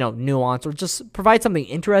nuance, or just provide something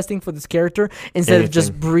interesting for this character instead of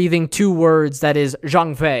just breathing two words that is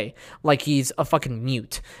Zhang Fei like he's a fucking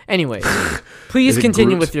mute. Anyways, please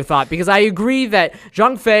continue with your thought, because I agree that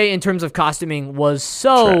Zhang Fei in terms of costuming was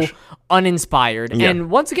so trash. Uninspired. Yeah. And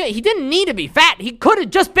once again, he didn't need to be fat. He could have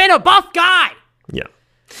just been a buff guy. Yeah.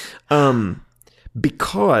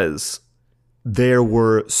 Because there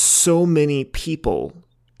were so many people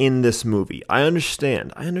in this movie. I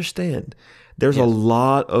understand. There's a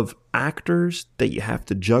lot of actors that you have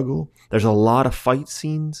to juggle. There's a lot of fight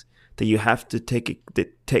scenes that you have to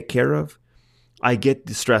take care of. I get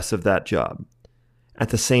the stress of that job. At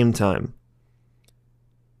the same time,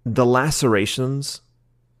 the lacerations,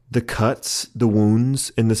 the cuts, the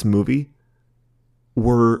wounds in this movie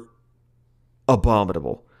were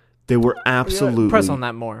abominable. They were absolutely press on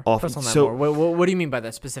that more. Awful. Press on that more. What do you mean by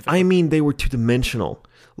that specifically? I mean, they were two-dimensional.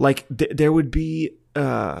 Like there would be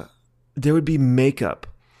makeup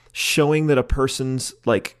showing that a person's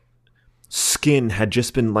like skin had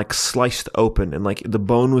just been like sliced open and like the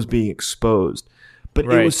bone was being exposed, but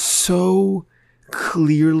it was so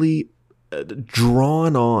clearly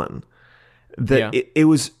drawn on that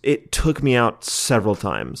it took me out several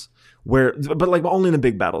times. But like only in the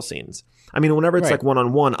big battle scenes. I mean, whenever it's like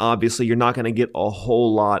one-on-one, obviously you're not going to get a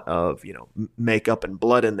whole lot of, makeup and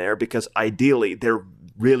blood in there, because ideally they're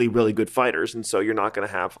really, really good fighters. And so you're not going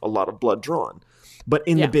to have a lot of blood drawn. But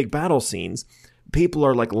in the big battle scenes, people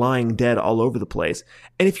are like lying dead all over the place.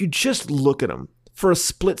 And if you just look at them for a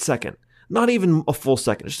split second, not even a full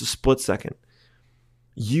second, just a split second,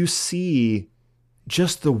 you see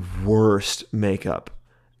just the worst makeup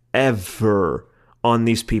ever on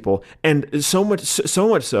these people. And so much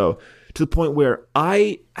so to the point where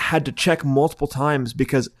I had to check multiple times,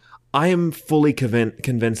 because I am fully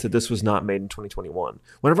convinced that this was not made in 2021.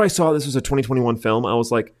 Whenever I saw this was a 2021 film, I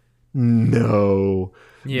was like, no.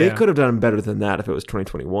 Yeah. They could have done better than that if it was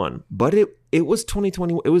 2021. But it was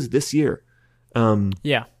 2020. It was this year.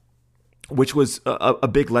 Which was a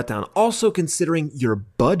big letdown. Also, considering your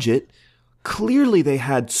budget, clearly they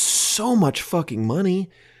had so much fucking money.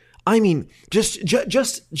 I mean, just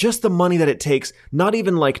the money that it takes, not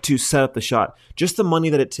even like to set up the shot, just the money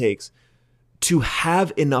that it takes to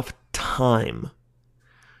have enough time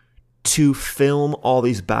to film all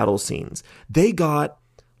these battle scenes. They got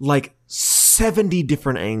like 70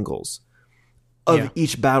 different angles. of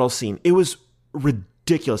each battle scene. It was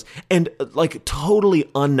ridiculous and like totally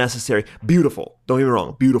unnecessary. Beautiful. Don't get me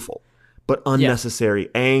wrong. Beautiful, but unnecessary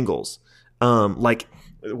angles. Like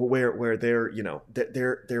where they're, you know,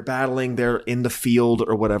 they're battling, they're in the field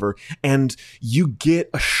or whatever, and you get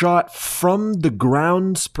a shot from the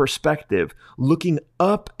ground's perspective looking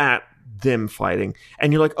up at them fighting,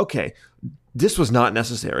 and you're like, okay, this was not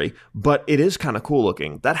necessary, but it is kind of cool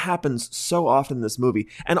looking. That happens so often in this movie.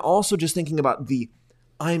 And also just thinking about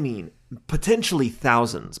potentially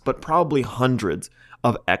thousands, but probably hundreds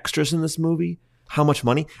of extras in this movie. How much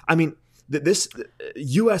money? I mean, this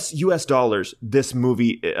US dollars, this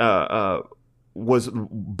movie was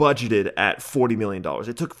budgeted at $40 million.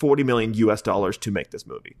 It took $40 million US dollars to make this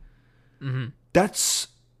movie. Mm-hmm. That's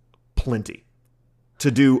plenty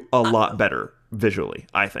to do a lot better visually,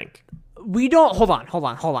 I think. We don't hold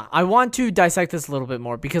on. I want to dissect this a little bit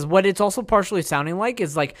more, because what it's also partially sounding like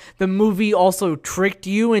is like the movie also tricked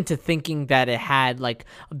you into thinking that it had like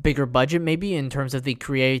a bigger budget, maybe in terms of the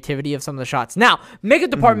creativity of some of the shots. Now,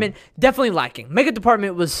 makeup department definitely lacking. Makeup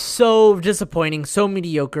department was so disappointing, so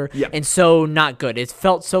mediocre, and so not good. It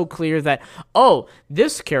felt so clear that, oh,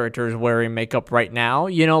 this character is wearing makeup right now.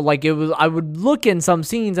 You know, like it was. I would look in some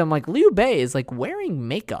scenes, I'm like, Liu Bei is like wearing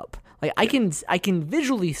makeup. Like I can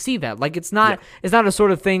visually see that. Like it's not a sort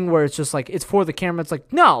of thing where it's just like it's for the camera. It's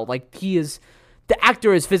like, no, like the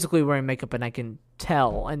actor is physically wearing makeup, and I can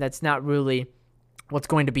tell, and that's not really what's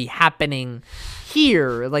going to be happening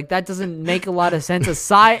here. Like that doesn't make a lot of sense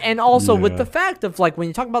aside, and also with the fact of like when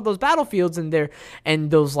you talk about those battlefields and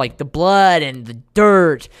those like the blood and the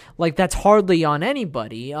dirt, like that's hardly on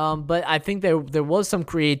anybody. But I think there was some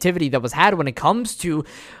creativity that was had when it comes to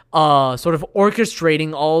sort of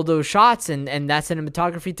orchestrating all those shots and that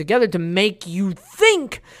cinematography together to make you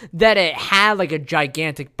think that it had like a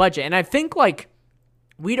gigantic budget. And I think like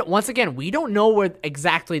we don't know where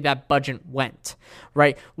exactly that budget went,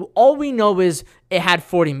 right? All we know is it had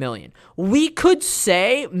 40 million. We could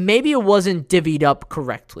say maybe it wasn't divvied up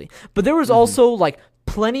correctly, but there was also like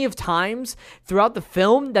plenty of times throughout the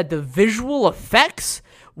film that the visual effects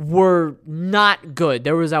were not good.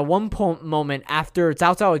 There was that one moment after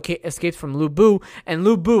Cao Cao escapes from Lu Bu, and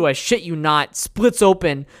Lu Bu, I shit you not, splits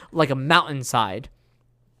open like a mountainside.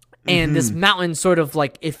 And this mountain sort of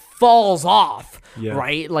like it falls off,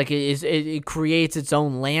 right? Like it creates its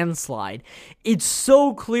own landslide. It's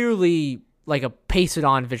so clearly like a pasted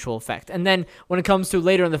on visual effect. And then when it comes to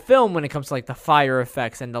later in the film, when it comes to like the fire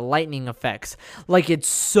effects and the lightning effects, like it's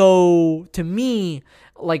so, to me,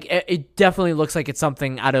 like it definitely looks like it's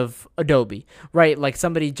something out of Adobe, right? Like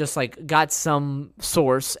somebody just like got some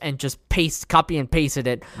source and just copy and pasted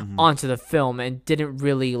it onto the film and didn't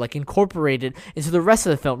really like incorporate it into the rest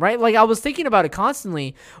of the film, right? Like I was thinking about it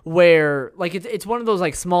constantly where like it's one of those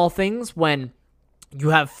like small things when you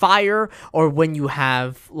have fire or when you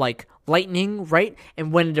have like lightning, right?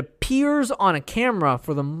 And when it appears on a camera,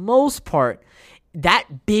 for the most part,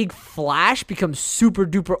 that big flash becomes super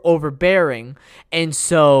duper overbearing. And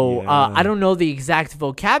so I don't know the exact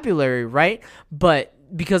vocabulary, right? But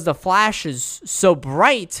because the flash is so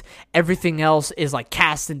bright, everything else is like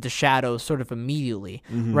cast into shadow sort of immediately,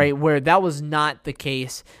 right? Where that was not the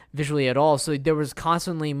case visually at all. So there was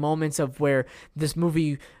constantly moments of where this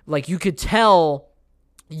movie, like you could tell,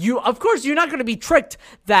 of course, you're not going to be tricked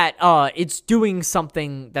that it's doing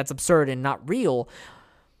something that's absurd and not real,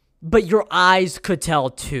 but your eyes could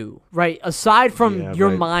tell too, right? Aside from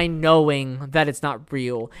your mind knowing that it's not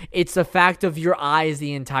real, it's the fact of your eyes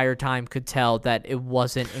the entire time could tell that it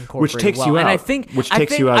wasn't incorporated. Which takes you out. And I think,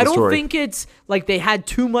 I don't think it's like they had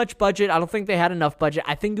too much budget. I don't think they had enough budget.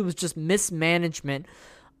 I think it was just mismanagement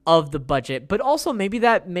of the budget. But also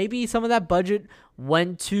maybe some of that budget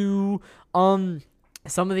went to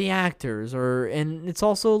some of the actors, and it's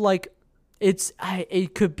also like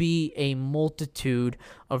it could be a multitude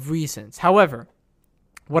of reasons. However,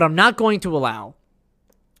 what I'm not going to allow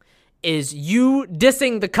is you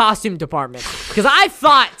dissing the costume department, because I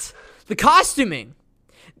thought the costume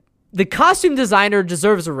designer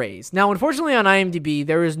deserves a raise. Now, unfortunately, on IMDb,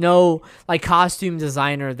 there is no like costume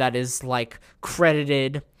designer that is like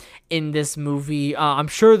credited in this movie. I'm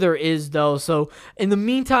sure there is though. So in the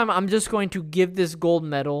meantime, I'm just going to give this gold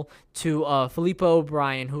medal to Philippa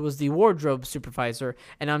O'Brien, who was the wardrobe supervisor,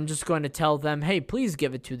 and I'm just going to tell them, hey, please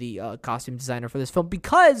give it to the costume designer for this film,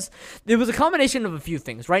 because there was a combination of a few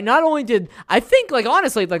things, right? Not only did I think, like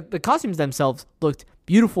honestly, like the costumes themselves looked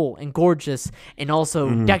beautiful and gorgeous and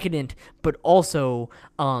also decadent, but also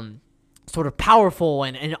sort of powerful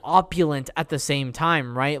and opulent at the same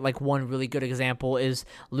time, right? Like one really good example is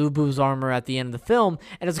Lu Bu's armor at the end of the film,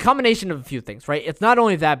 and it's a combination of a few things, right? It's not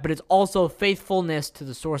only that, but it's also faithfulness to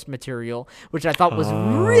the source material, which I thought was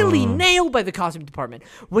really nailed by the costume department.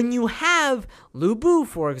 When you have Lu Bu,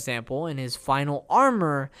 for example, in his final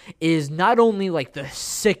armor is not only like the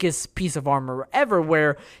sickest piece of armor ever,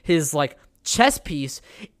 where his like chest piece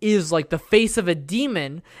is like the face of a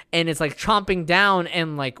demon, and it's like chomping down,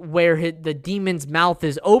 and like where the demon's mouth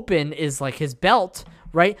is open is like his belt,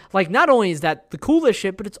 right? Like not only is that the coolest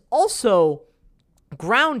shit, but it's also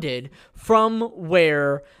grounded from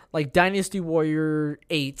where like Dynasty Warrior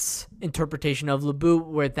 8's interpretation of Lu Bu,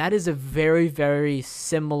 where that is a very, very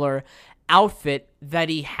similar outfit that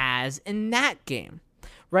he has in that game.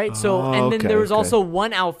 Right, so and then there was also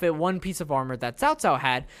one outfit, one piece of armor that Cao Cao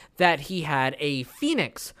had, that he had a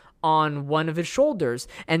phoenix on one of his shoulders,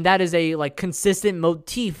 and that is a like consistent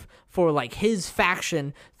motif for like his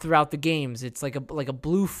faction throughout the games. It's like a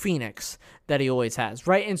blue phoenix that he always has,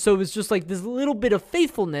 right? And so it's just like this little bit of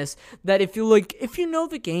faithfulness that if you know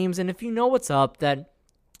the games and if you know what's up, that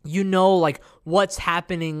you know like what's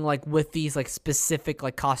happening like with these like specific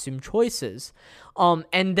like costume choices.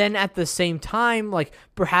 And then at the same time, like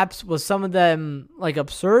perhaps was some of them like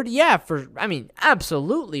absurd? Yeah,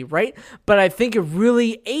 absolutely, right? But I think it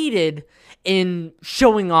really aided in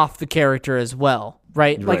showing off the character as well.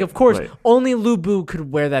 Right? Like, of course, only Lu Bu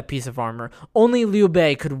could wear that piece of armor. Only Liu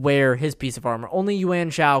Bei could wear his piece of armor. Only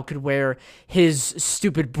Yuan Shao could wear his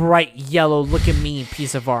stupid bright yellow look-at-me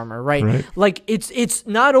piece of armor, right? Like, it's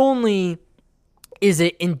not only is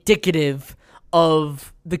it indicative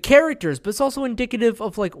of the characters, but it's also indicative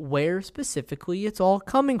of, like, where specifically it's all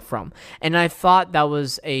coming from. And I thought that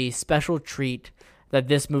was a special treat that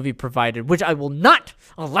this movie provided, which I will not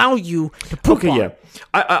allow you to poop on. Yeah.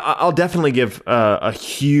 I'll definitely give a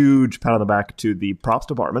huge pat on the back to the props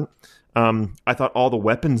department. I thought all the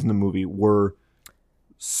weapons in the movie were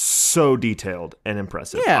so detailed and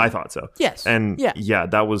impressive. Yeah. I thought so. Yes. And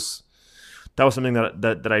that was something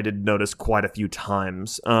that I did notice quite a few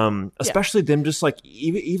times. Especially them just like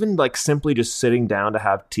even like simply just sitting down to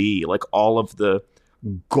have tea, like all of the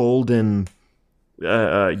golden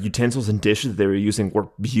utensils and dishes that they were using were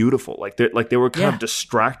beautiful. They were kind of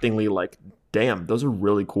distractingly like, damn, those are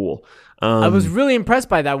really cool. I was really impressed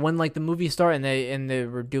by that when like the movie started and they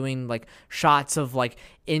were doing like shots of like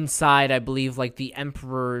inside, I believe like the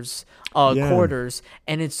emperor's quarters,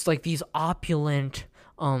 and it's like these opulent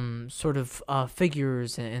sort of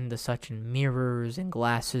figures and the such, and mirrors and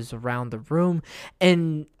glasses around the room.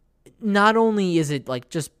 And not only is it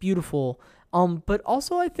like just beautiful, but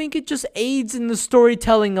also I think it just aids in the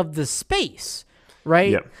storytelling of the space,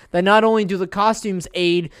 right? Yeah. That not only do the costumes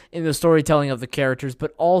aid in the storytelling of the characters,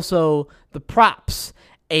 but also the props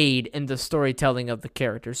aid in the storytelling of the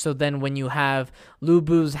characters. So then when you have Lu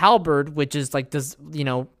Bu's halberd, which is like this,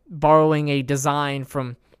 borrowing a design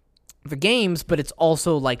from the games, but it's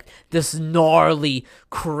also like this gnarly,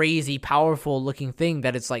 crazy, powerful looking thing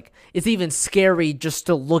that it's like, it's even scary just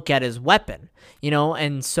to look at his weapon,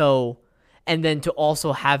 and then to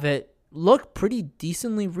also have it look pretty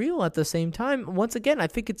decently real at the same time. Once again, I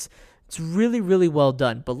think it's really, really well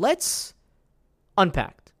done. But let's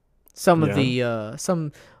unpack some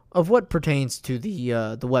of what pertains to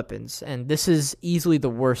the weapons. And this is easily the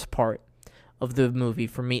worst part of the movie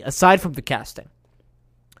for me, aside from the casting.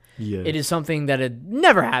 Yeah. It is something that had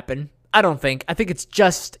never happened, I don't think. I think it's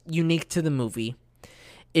just unique to the movie,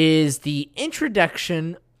 is the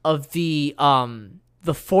introduction of the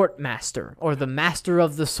Fort Master, or the Master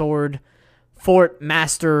of the Sword Fort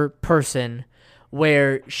Master person,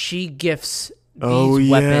 where she gifts these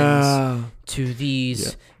weapons to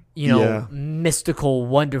these, mystical,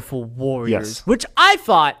 wonderful warriors, which I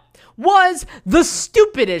thought was the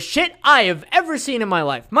stupidest shit I have ever seen in my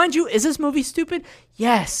life. Mind you, is this movie stupid?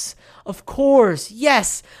 Yes, of course,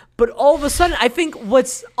 yes. But all of a sudden, I think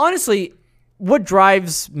what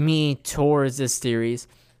drives me towards this series,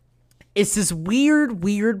 it's this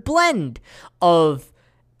weird blend of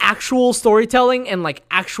actual storytelling and like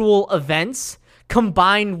actual events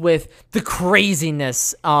combined with the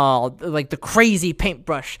craziness, like the crazy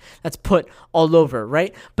paintbrush that's put all over,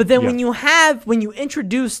 right? But then when you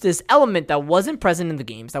introduce this element that wasn't present in the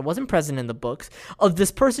games, that wasn't present in the books, of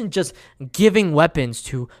this person just giving weapons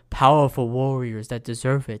to powerful warriors that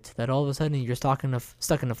deserve it, that all of a sudden you're stuck in a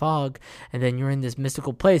fog, and then you're in this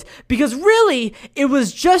mystical place. Because really, it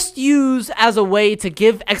was just used as a way to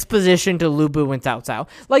give exposition to Lu Bu and Cao Cao.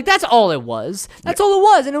 Like, that's all it was. That's all it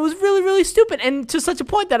was, and it was really, really stupid. And and to such a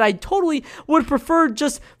point that I totally would prefer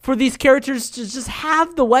just for these characters to just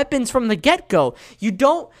have the weapons from the get-go. You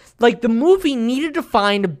don't, like, the movie needed to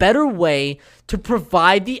find a better way to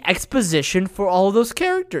provide the exposition for all of those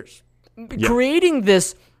characters. Yep. Creating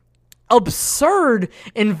this absurd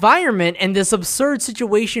environment and this absurd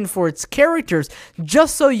situation for its characters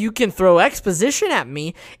just so you can throw exposition at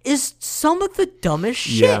me is some of the dumbest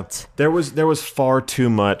shit. There was far too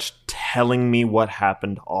much telling me what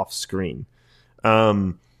happened off screen.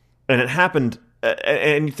 And it happened,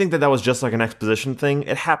 and you think that was just like an exposition thing.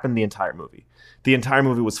 It happened the entire movie. The entire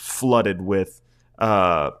movie was flooded with,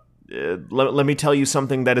 let me tell you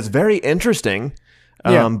something that is very interesting,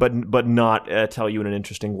 but not tell you in an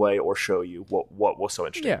interesting way or show you what was so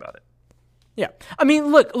interesting about it. Yeah. I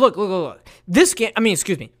mean, look. This game,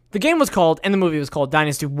 the game was called, and the movie was called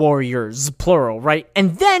Dynasty Warriors, plural, right?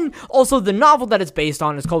 And then also the novel that it's based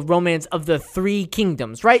on is called Romance of the Three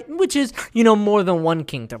Kingdoms, right? Which is, more than one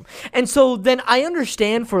kingdom. And so then I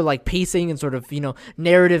understand for like pacing and sort of,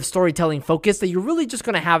 narrative storytelling focus that you're really just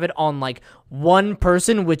going to have it on like one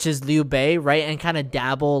person, which is Liu Bei, right? And kind of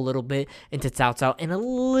dabble a little bit into Cao Cao and a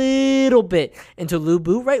little bit into Lu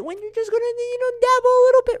Bu, right? When you're just going to, dabble a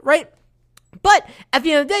little bit, right? But at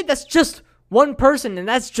the end of the day, that's just one person, and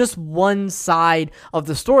that's just one side of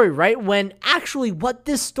the story, right? When actually what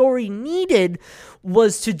this story needed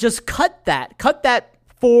was to just cut that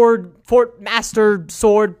Fort Master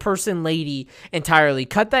Sword Person Lady entirely,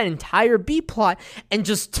 cut that entire B plot, and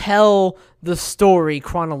just tell the story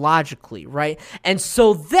chronologically, right? And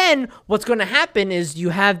so then what's going to happen is you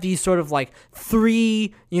have these sort of like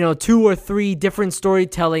two or three different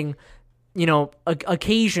storytelling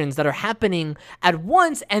occasions that are happening at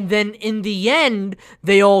once, and then in the end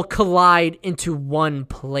they all collide into one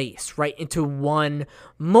place, right? Into one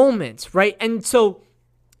moment, right? And so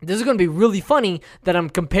this is going to be really funny that I'm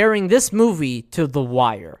comparing this movie to The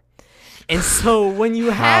Wire. And so when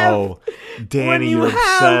you have Danny, you're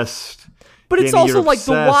obsessed. But it's also like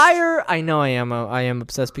The Wire. I know I am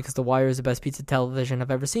obsessed because The Wire is the best piece of television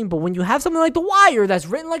I've ever seen. But when you have something like The Wire that's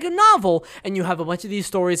written like a novel, and you have a bunch of these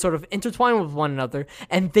stories sort of intertwined with one another,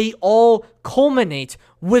 and they all culminate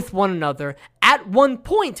with one another at one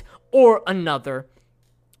point or another,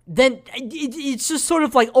 then it's just sort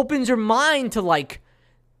of like opens your mind to like,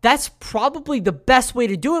 that's probably the best way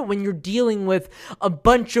to do it when you're dealing with a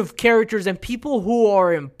bunch of characters and people who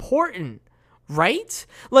are important. Right?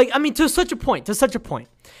 Like, I mean, to such a point.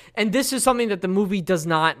 And this is something that the movie does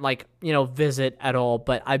not, visit at all,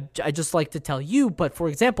 but I just like to tell you. But, for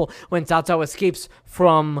example, when Cao Cao escapes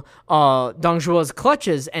from Dong Zhuo's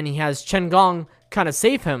clutches and he has Chen Gong kind of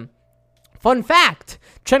save him, fun fact,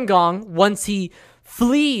 Chen Gong, once he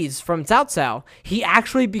flees from Cao Cao, he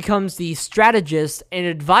actually becomes the strategist and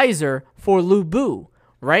advisor for Lu Bu,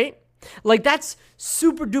 right? Like, that's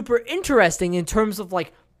super duper interesting in terms of,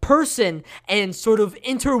 like, person and sort of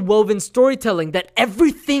interwoven storytelling, that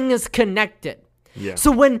everything is connected. Yeah.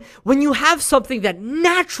 So when you have something that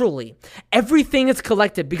naturally everything is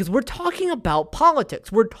collected, because we're talking about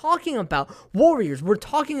politics, we're talking about warriors, we're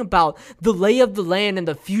talking about the lay of the land and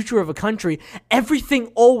the future of a country, everything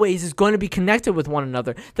always is going to be connected with one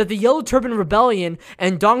another. That the Yellow Turban Rebellion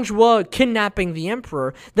and Dong Zhuo kidnapping the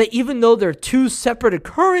emperor, that even though they're two separate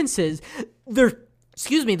occurrences, they're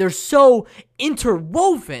so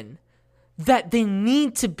interwoven that they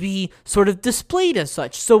need to be sort of displayed as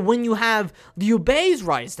such. So when you have Liu Bei's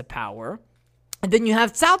rise to power, and then you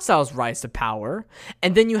have Cao Cao's rise to power,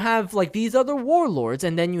 and then you have like these other warlords,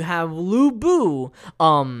 and then you have Lu Bu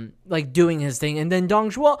doing his thing, and then Dong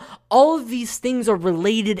Zhuo, all of these things are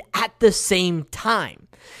related at the same time.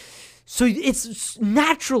 So it's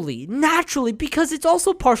naturally, because it's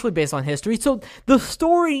also partially based on history. So the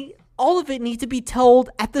story, all of it needs to be told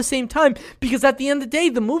at the same time, because at the end of the day,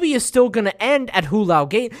 the movie is still going to end at Hulao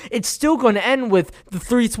Gate. It's still going to end with the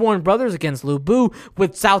three sworn brothers against Lu Bu,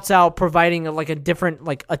 with Cao Cao providing a different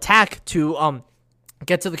attack to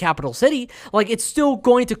get to the capital city. Like, it's still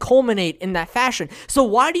going to culminate in that fashion. So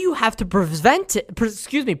why do you have to present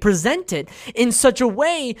it in such a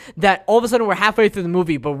way that all of a sudden we're halfway through the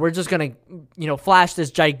movie, but we're just going to, flash this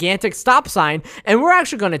gigantic stop sign, and we're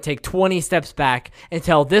actually going to take 20 steps back and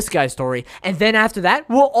tell this guy's story, and then after that,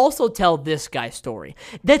 we'll also tell this guy's story.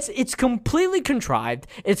 It's completely contrived,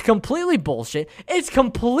 it's completely bullshit, it's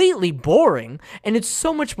completely boring, and it's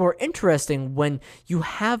so much more interesting when you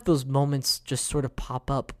have those moments just sort of pop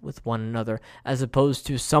up with one another, as opposed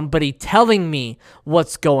to somebody telling me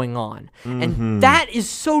what's going on. Mm-hmm. And that is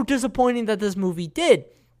so disappointing that this movie did,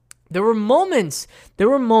 There were moments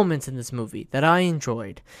in this movie that I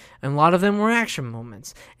enjoyed, and a lot of them were action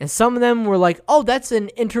moments. And some of them were like, oh, that's an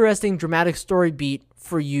interesting dramatic story beat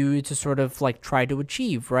for you to sort of like try to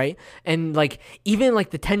achieve, right? And like even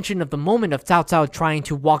like the tension of the moment of Cao Cao trying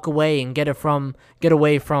to walk away and get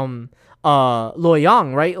away from Luo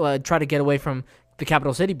Yang, right? Try to get away from the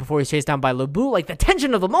capital city before he's chased down by Lu Bu. Like the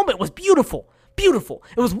tension of the moment was beautiful.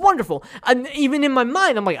 It was wonderful. And even in my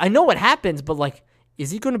mind, I'm like, I know what happens, but like, is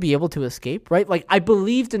he going to be able to escape, right? Like, I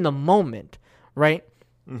believed in the moment, right?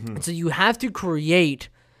 Mm-hmm. And so you have to create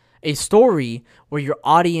a story where your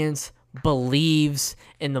audience believes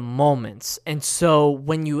in the moments. And so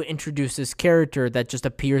when you introduce this character that just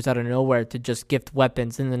appears out of nowhere to just gift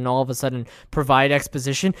weapons and then all of a sudden provide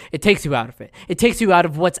exposition, it takes you out of it. It takes you out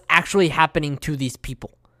of what's actually happening to these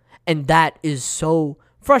people. And that is so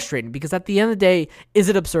frustrating, because at the end of the day, is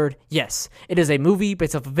it absurd? Yes. It is a movie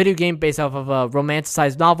based off a video game, based off of a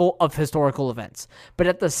romanticized novel of historical events. But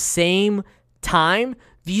at the same time,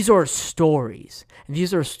 these are stories. And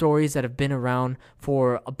these are stories that have been around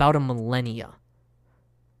for about a millennia.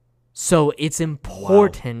 So it's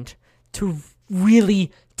important to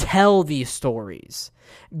really tell these stories,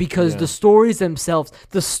 because the stories themselves,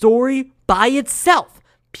 the story by itself,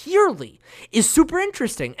 purely, is super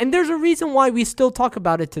interesting, and there's a reason why we still talk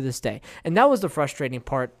about it to this day. And that was the frustrating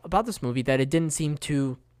part about this movie, that it didn't seem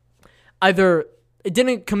to it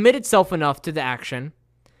didn't commit itself enough to the action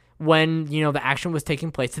when, you know, the action was taking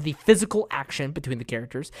place, to the physical action between the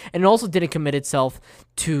characters, and it also didn't commit itself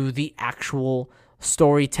to the actual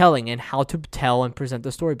storytelling and how to tell and present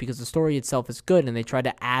the story, because the story itself is good and they try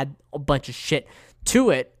to add a bunch of shit to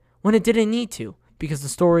it when it didn't need to, because the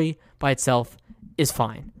story by itself is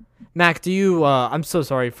fine. Mac, do you I'm so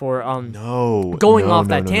sorry for going off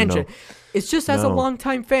that tangent. It's just as a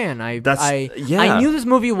longtime fan, I knew this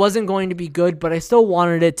movie wasn't going to be good, but I still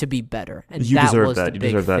wanted it to be better. And you that deserve was that. the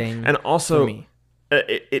big thing. And also, for me.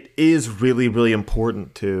 It is really, really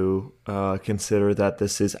important to consider that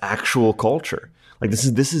this is actual culture. Like this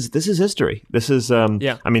is history. This is I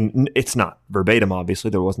mean, it's not verbatim.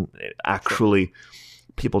 Obviously, there wasn't actually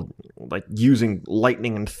people like using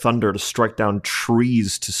lightning and thunder to strike down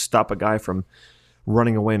trees to stop a guy from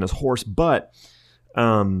running away on his horse. But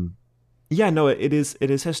it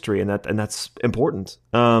is history, and that's important.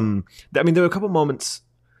 I mean, there were a couple moments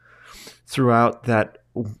throughout that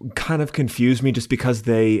kind of confused me, just because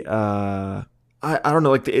they I don't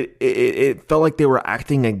know, like it felt like they were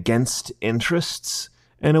acting against interests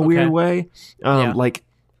in a weird way.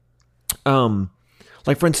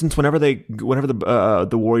 Like for instance, whenever the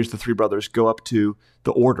Warriors, the three brothers, go up to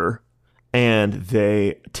the Order and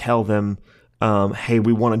they tell them, hey,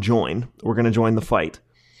 we want to join. We're going to join the fight.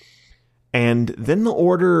 And then the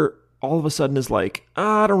Order all of a sudden is like,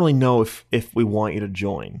 I don't really know if we want you to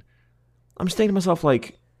join. I'm just thinking to myself,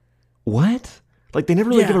 like, what? Like, they never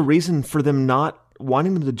really give a reason for them not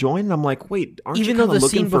wanting them to join, and I'm like, wait, aren't even you though the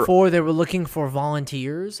scene before they were looking for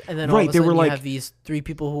volunteers, and then all of a sudden you have these three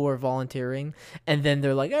people who are volunteering, and then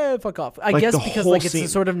they're like, fuck off. I guess because like it's a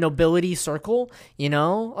sort of nobility circle, you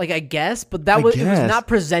know, like I guess, but it was not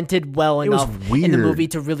presented well enough in the movie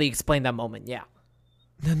to really explain that moment. Yeah,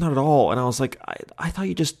 no, not at all. And I was like, I thought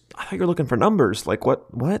you were looking for numbers. Like what?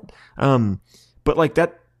 But like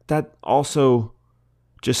that also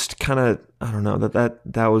just kind of, I don't know,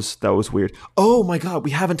 that was weird. Oh my God,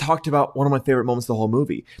 we haven't talked about one of my favorite moments of the whole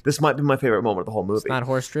movie. This might be my favorite moment of the whole movie. It's not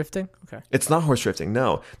horse drifting? Okay. It's not horse drifting,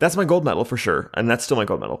 no. That's my gold medal for sure, and that's still my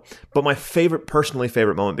gold medal. But my personally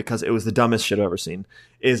favorite moment, because it was the dumbest shit I've ever seen,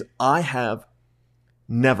 is I have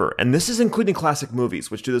never, and this is including classic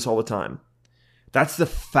movies, which do this all the time, that's the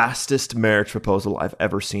fastest marriage proposal I've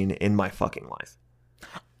ever seen in my fucking life.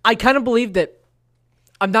 I kind of believed it.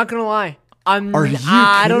 I'm not going to lie. Are you kidding?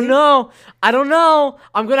 I don't know.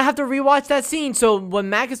 I'm going to have to rewatch that scene. So what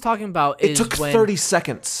Mac is talking about is it took 30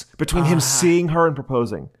 seconds between him seeing her and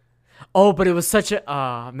proposing. Oh, but it was such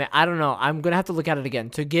a... man, I don't know. I'm going to have to look at it again.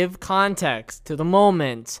 To give context to the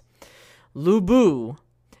moment, Lu Bu,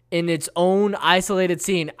 in its own isolated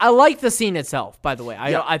scene... I like the scene itself, by the way.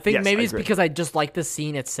 I think maybe it's because I just like the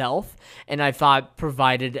scene itself, and I thought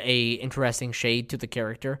provided a interesting shade to the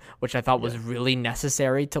character, which I thought was really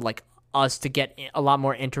necessary to like us to get a lot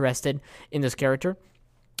more interested in this character.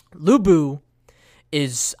 Lu Bu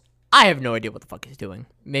is... I have no idea what the fuck he's doing.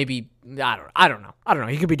 Maybe I don't know.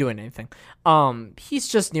 He could be doing anything. He's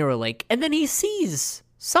just near a lake, and then he sees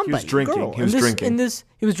somebody. He was drinking.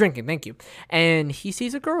 He was drinking. Thank you. And he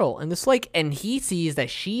sees a girl in this lake, and he sees that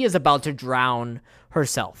she is about to drown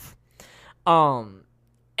herself.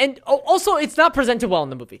 And also it's not presented well in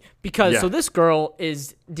the movie because so this girl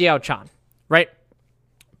is Diao Chan, right?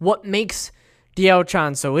 what makes Diao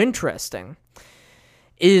Chan so interesting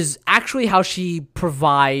is actually how she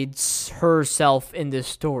provides herself in this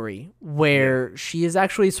story, where she is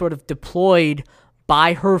actually sort of deployed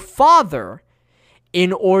by her father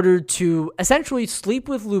in order to essentially sleep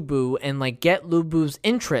with Lu Bu and like get Lu Bu's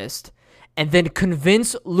interest and then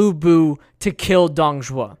convince Lu Bu to kill Dong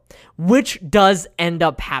Zhuo, which does end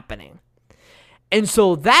up happening. And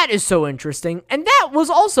so that is so interesting. And that was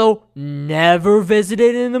also never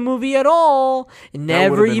visited in the movie at all.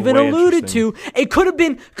 Never even alluded to. It could have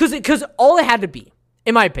been, because all it had to be,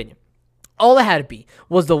 in my opinion, all it had to be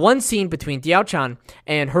was the one scene between Diao Chan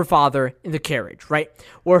and her father in the carriage, right?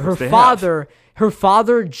 Where her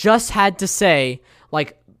father just had to say,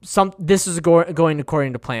 like, this is going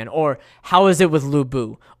according to plan, or how is it with Lu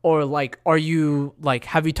Bu, or like, are you like,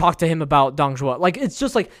 have you talked to him about Dong Zhuo? Like, it's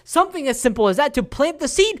just like something as simple as that to plant the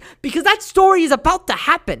seed, because that story is about to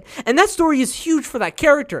happen, and that story is huge for that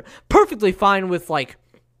character. Perfectly fine with like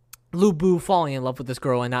Lu Bu falling in love with this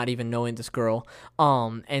girl and not even knowing this girl,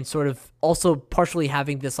 and sort of also partially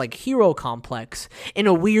having this like hero complex in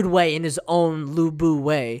a weird way, in his own Lu Bu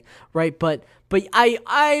way, right? But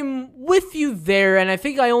I'm with you there, and I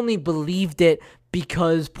think I only believed it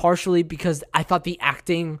partially because I thought the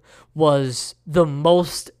acting was the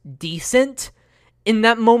most decent in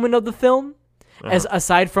that moment of the film, as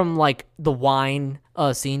aside from like the wine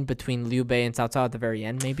scene between Liu Bei and Cao Cao at the very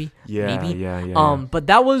end, maybe. Yeah. But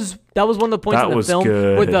that was one of the points of the film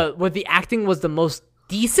where the acting was the most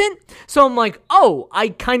decent. So I'm like, oh, I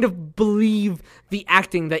kind of believe the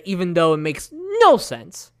acting, that even though it makes no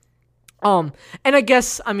sense. And I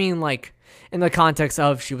guess, I mean, like, in the context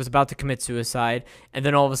of she was about to commit suicide, and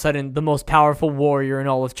then all of a sudden the most powerful warrior in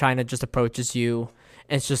all of China just approaches you,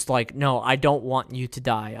 and it's just like, no, I don't want you to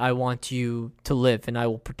die. I want you to live, and I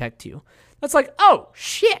will protect you. That's like, oh,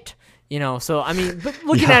 shit. You know, so, I mean, but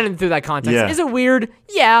looking at it through that context, is it weird?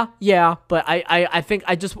 Yeah, but I think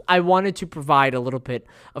I wanted to provide a little bit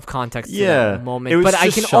of context to that moment. But I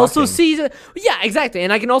can also see, exactly,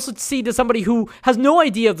 and I can also see to somebody who has no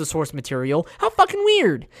idea of the source material, how fucking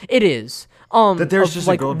weird it is. That there's just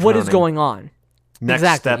like, a girl what drowning. Is going on? Next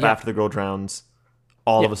step after the girl drowns,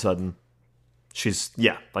 all of a sudden, she's,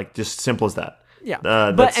 like, just simple as that. Yeah,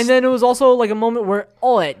 and then it was also like a moment where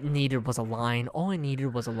all it needed was a line. All I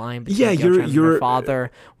needed was a line between your father,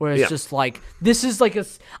 where it's just like, this is like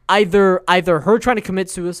either her trying to commit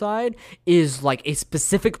suicide is like a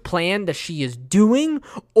specific plan that she is doing,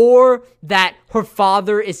 or that her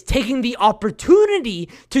father is taking the opportunity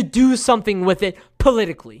to do something with it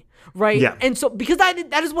politically, right? Yeah, and so because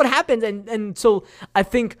that is what happens, and so I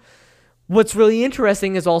think what's really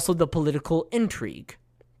interesting is also the political intrigue.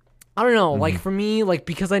 I don't know, like for me, like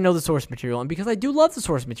because I know the source material and because I do love the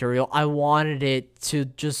source material, I wanted it to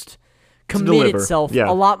just commit itself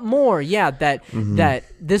a lot more. Yeah, that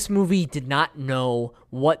this movie did not know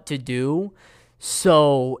what to do,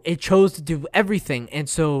 so it chose to do everything. And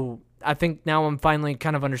so I think now I'm finally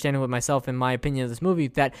kind of understanding with myself, in my opinion of this movie,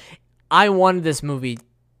 that I wanted this movie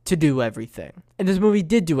to do everything. And this movie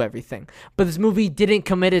did do everything, but this movie didn't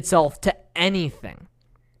commit itself to anything.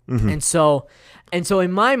 And so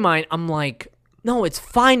in my mind, I'm like, no, it's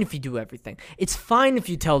fine if you do everything. It's fine if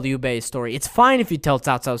you tell Liu Bei's story. It's fine if you tell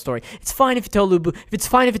Cao Cao's story. It's fine if you tell Lu Bu. It's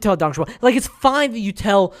fine if you tell Dong Zhuo. Like, it's fine that you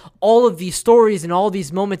tell all of these stories and all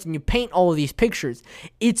these moments and you paint all of these pictures.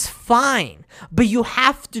 It's fine. But you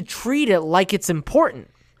have to treat it like it's important.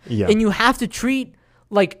 Yeah. And you have to treat,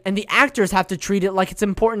 like, and the actors have to treat it like it's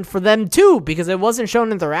important for them too, because it wasn't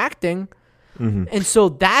shown in their acting. And so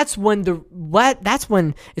that's when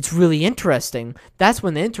it's really interesting. That's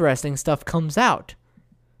when the interesting stuff comes out.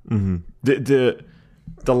 The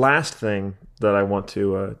last thing that I want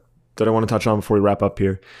to touch on before we wrap up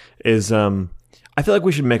here is I feel like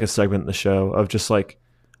we should make a segment in the show of just like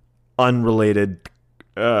unrelated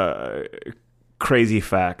crazy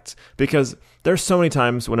facts, because there's so many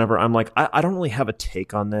times whenever I'm like, I don't really have a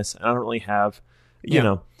take on this, and I don't really have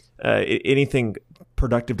anything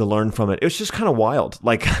productive to learn from it. It was just kind of wild,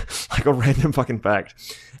 like a random fucking fact.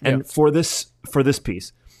 And for this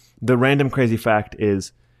piece, the random crazy fact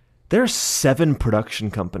is there are 7 production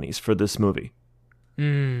companies for this movie.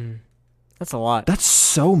 That's a lot. That's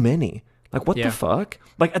so many. Like, what the fuck?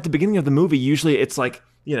 Like, at the beginning of the movie, usually it's like,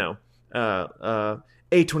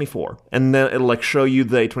 A24, and then it'll like show you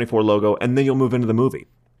the A24 logo, and then you'll move into the movie.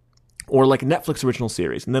 Or like a Netflix original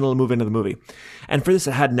series, and then it'll move into the movie. And for this,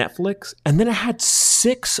 it had Netflix, and then it had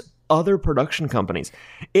 6 other production companies.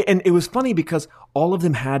 And it was funny because all of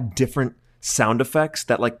them had different sound effects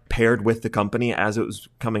that like paired with the company as it was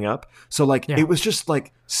coming up. So like it was just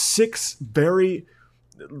like 6 very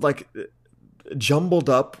like jumbled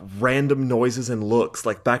up random noises and looks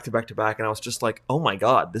like back to back to back, and I was just like, oh my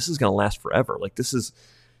god, this is gonna last forever. Like this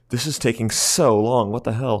is taking so long. What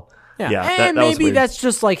the hell? Yeah, and that maybe that's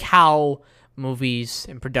just like how movies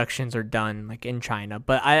and productions are done, like in China.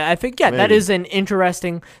 But I think that is an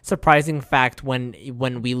interesting, surprising fact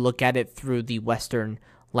when we look at it through the Western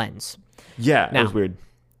lens. Yeah, now, it was weird.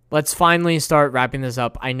 Let's finally start wrapping this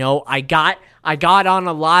up. I know I got on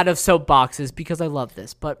a lot of soapboxes because I love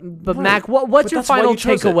this, but right. Mac, what's your final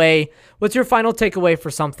takeaway? What's your final takeaway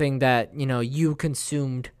for something that you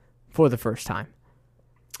consumed for the first time?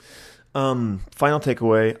 Final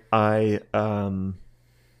takeaway. I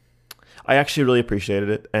actually really appreciated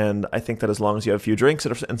it, and I think that as long as you have a few drinks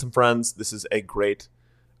and some friends, this is a great.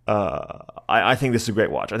 I think this is a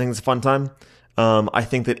great watch. I think it's a fun time. I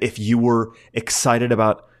think that if you were excited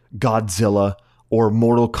about Godzilla or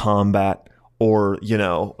Mortal Kombat or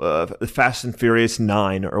Fast and Furious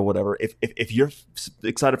 9 or whatever, if you're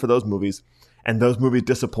excited for those movies and those movies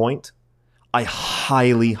disappoint, I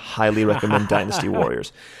highly recommend Dynasty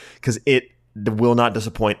Warriors because it will not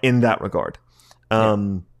disappoint in that regard.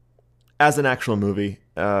 As an actual movie,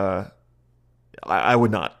 I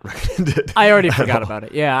would not recommend it. I already forgot about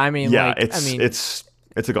it. Yeah, it's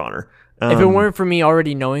a goner. If it weren't for me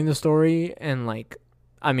already knowing the story and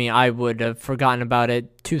I would have forgotten about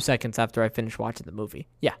it 2 seconds after I finished watching the movie.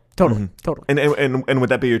 Yeah, totally. And would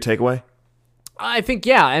that be your takeaway? I think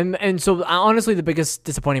and so honestly, the biggest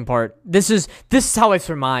disappointing part. This is how I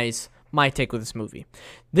surmise my take with this movie.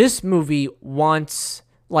 This movie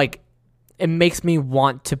it makes me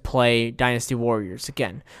want to play Dynasty Warriors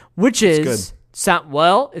again, which is good.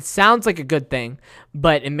 It sounds like a good thing,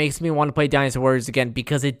 but it makes me want to play Dynasty Warriors again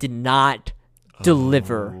because it did not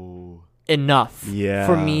deliver enough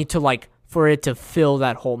for me to for it to fill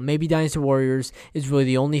that hole. Maybe Dynasty Warriors is really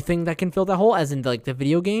the only thing that can fill that hole, as in the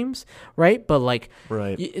video games, right? But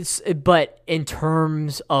but in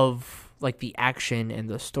terms of the action and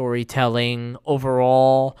the storytelling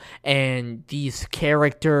overall and these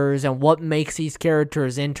characters and what makes these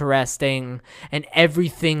characters interesting and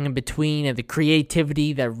everything in between and the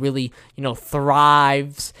creativity that really,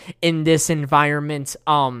 thrives in this environment.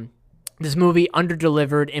 This movie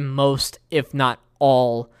underdelivered in most, if not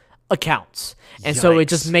all, accounts. And so it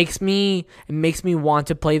just makes me want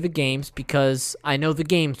to play the games because I know the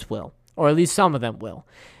games will, or at least some of them will.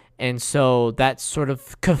 And so that sort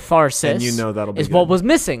of catharsis that'll be is good. What was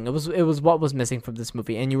missing. It was what was missing from this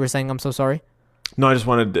movie. And you were saying, I'm so sorry? No, I just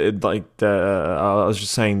wanted I was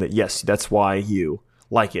just saying that, yes, that's why you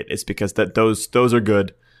like it. It's because that those are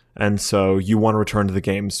good. And so you want to return to the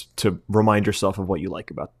games to remind yourself of what you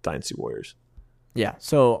like about Dynasty Warriors. Yeah.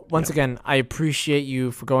 So once again, I appreciate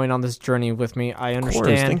you for going on this journey with me. I understand.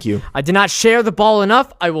 Of course, thank you. I did not share the ball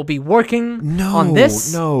enough. I will be working on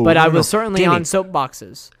this. But I was certainly on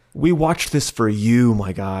soapboxes. We watched this for you,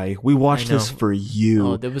 my guy. We watched this for you.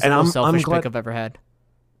 Oh, that was the most selfish pick I've ever had.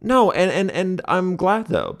 No, and I'm glad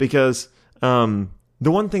though, because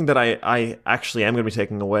the one thing that I actually am going to be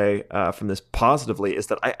taking away from this positively is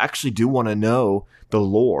that I actually do want to know the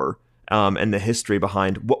lore and the history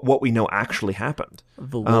behind what we know actually happened.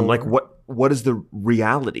 What is the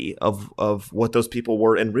reality of what those people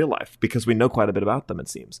were in real life? Because we know quite a bit about them, it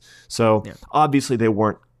seems. So obviously they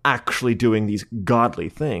weren't actually doing these godly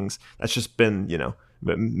things. That's just been,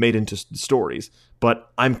 made into stories.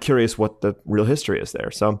 But I'm curious what the real history is there.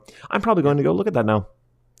 So I'm probably going to go look at that now.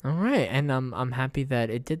 All right, and I'm happy that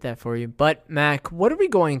it did that for you. But Mac, what are we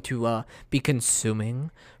going to be consuming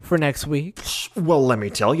for next week? Well, let me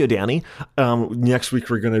tell you, Danny. Next week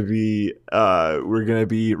we're gonna be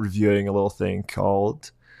reviewing a little thing called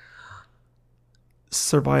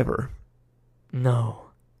Survivor. No,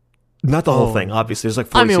 not the whole thing. Obviously, there's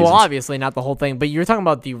 40 seasons. Obviously not the whole thing. But you're talking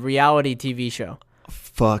about the reality TV show.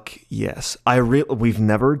 Fuck yes, we've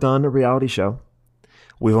never done a reality show.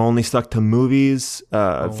 We've only stuck to movies,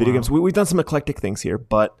 video games. We've done some eclectic things here,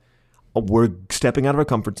 but we're stepping out of our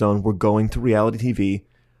comfort zone. We're going to reality TV.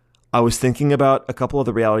 I was thinking about a couple of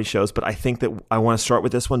the reality shows, but I think that I want to start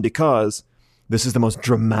with this one because this is the most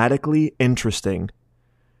dramatically interesting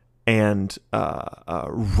and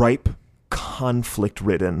ripe,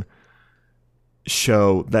 conflict-ridden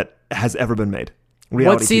show that has ever been made.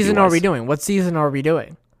 What season are we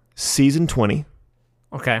doing? Season 20.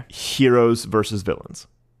 Okay. Heroes versus villains.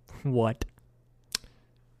 What?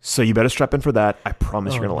 So you better strap in for that. I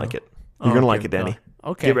promise you're going to like it. You're going to like it, Danny.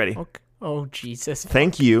 Okay. Get ready. Okay. Oh, Jesus.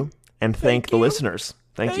 Thank you, and thank the listeners.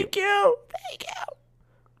 Thank you. Thank you.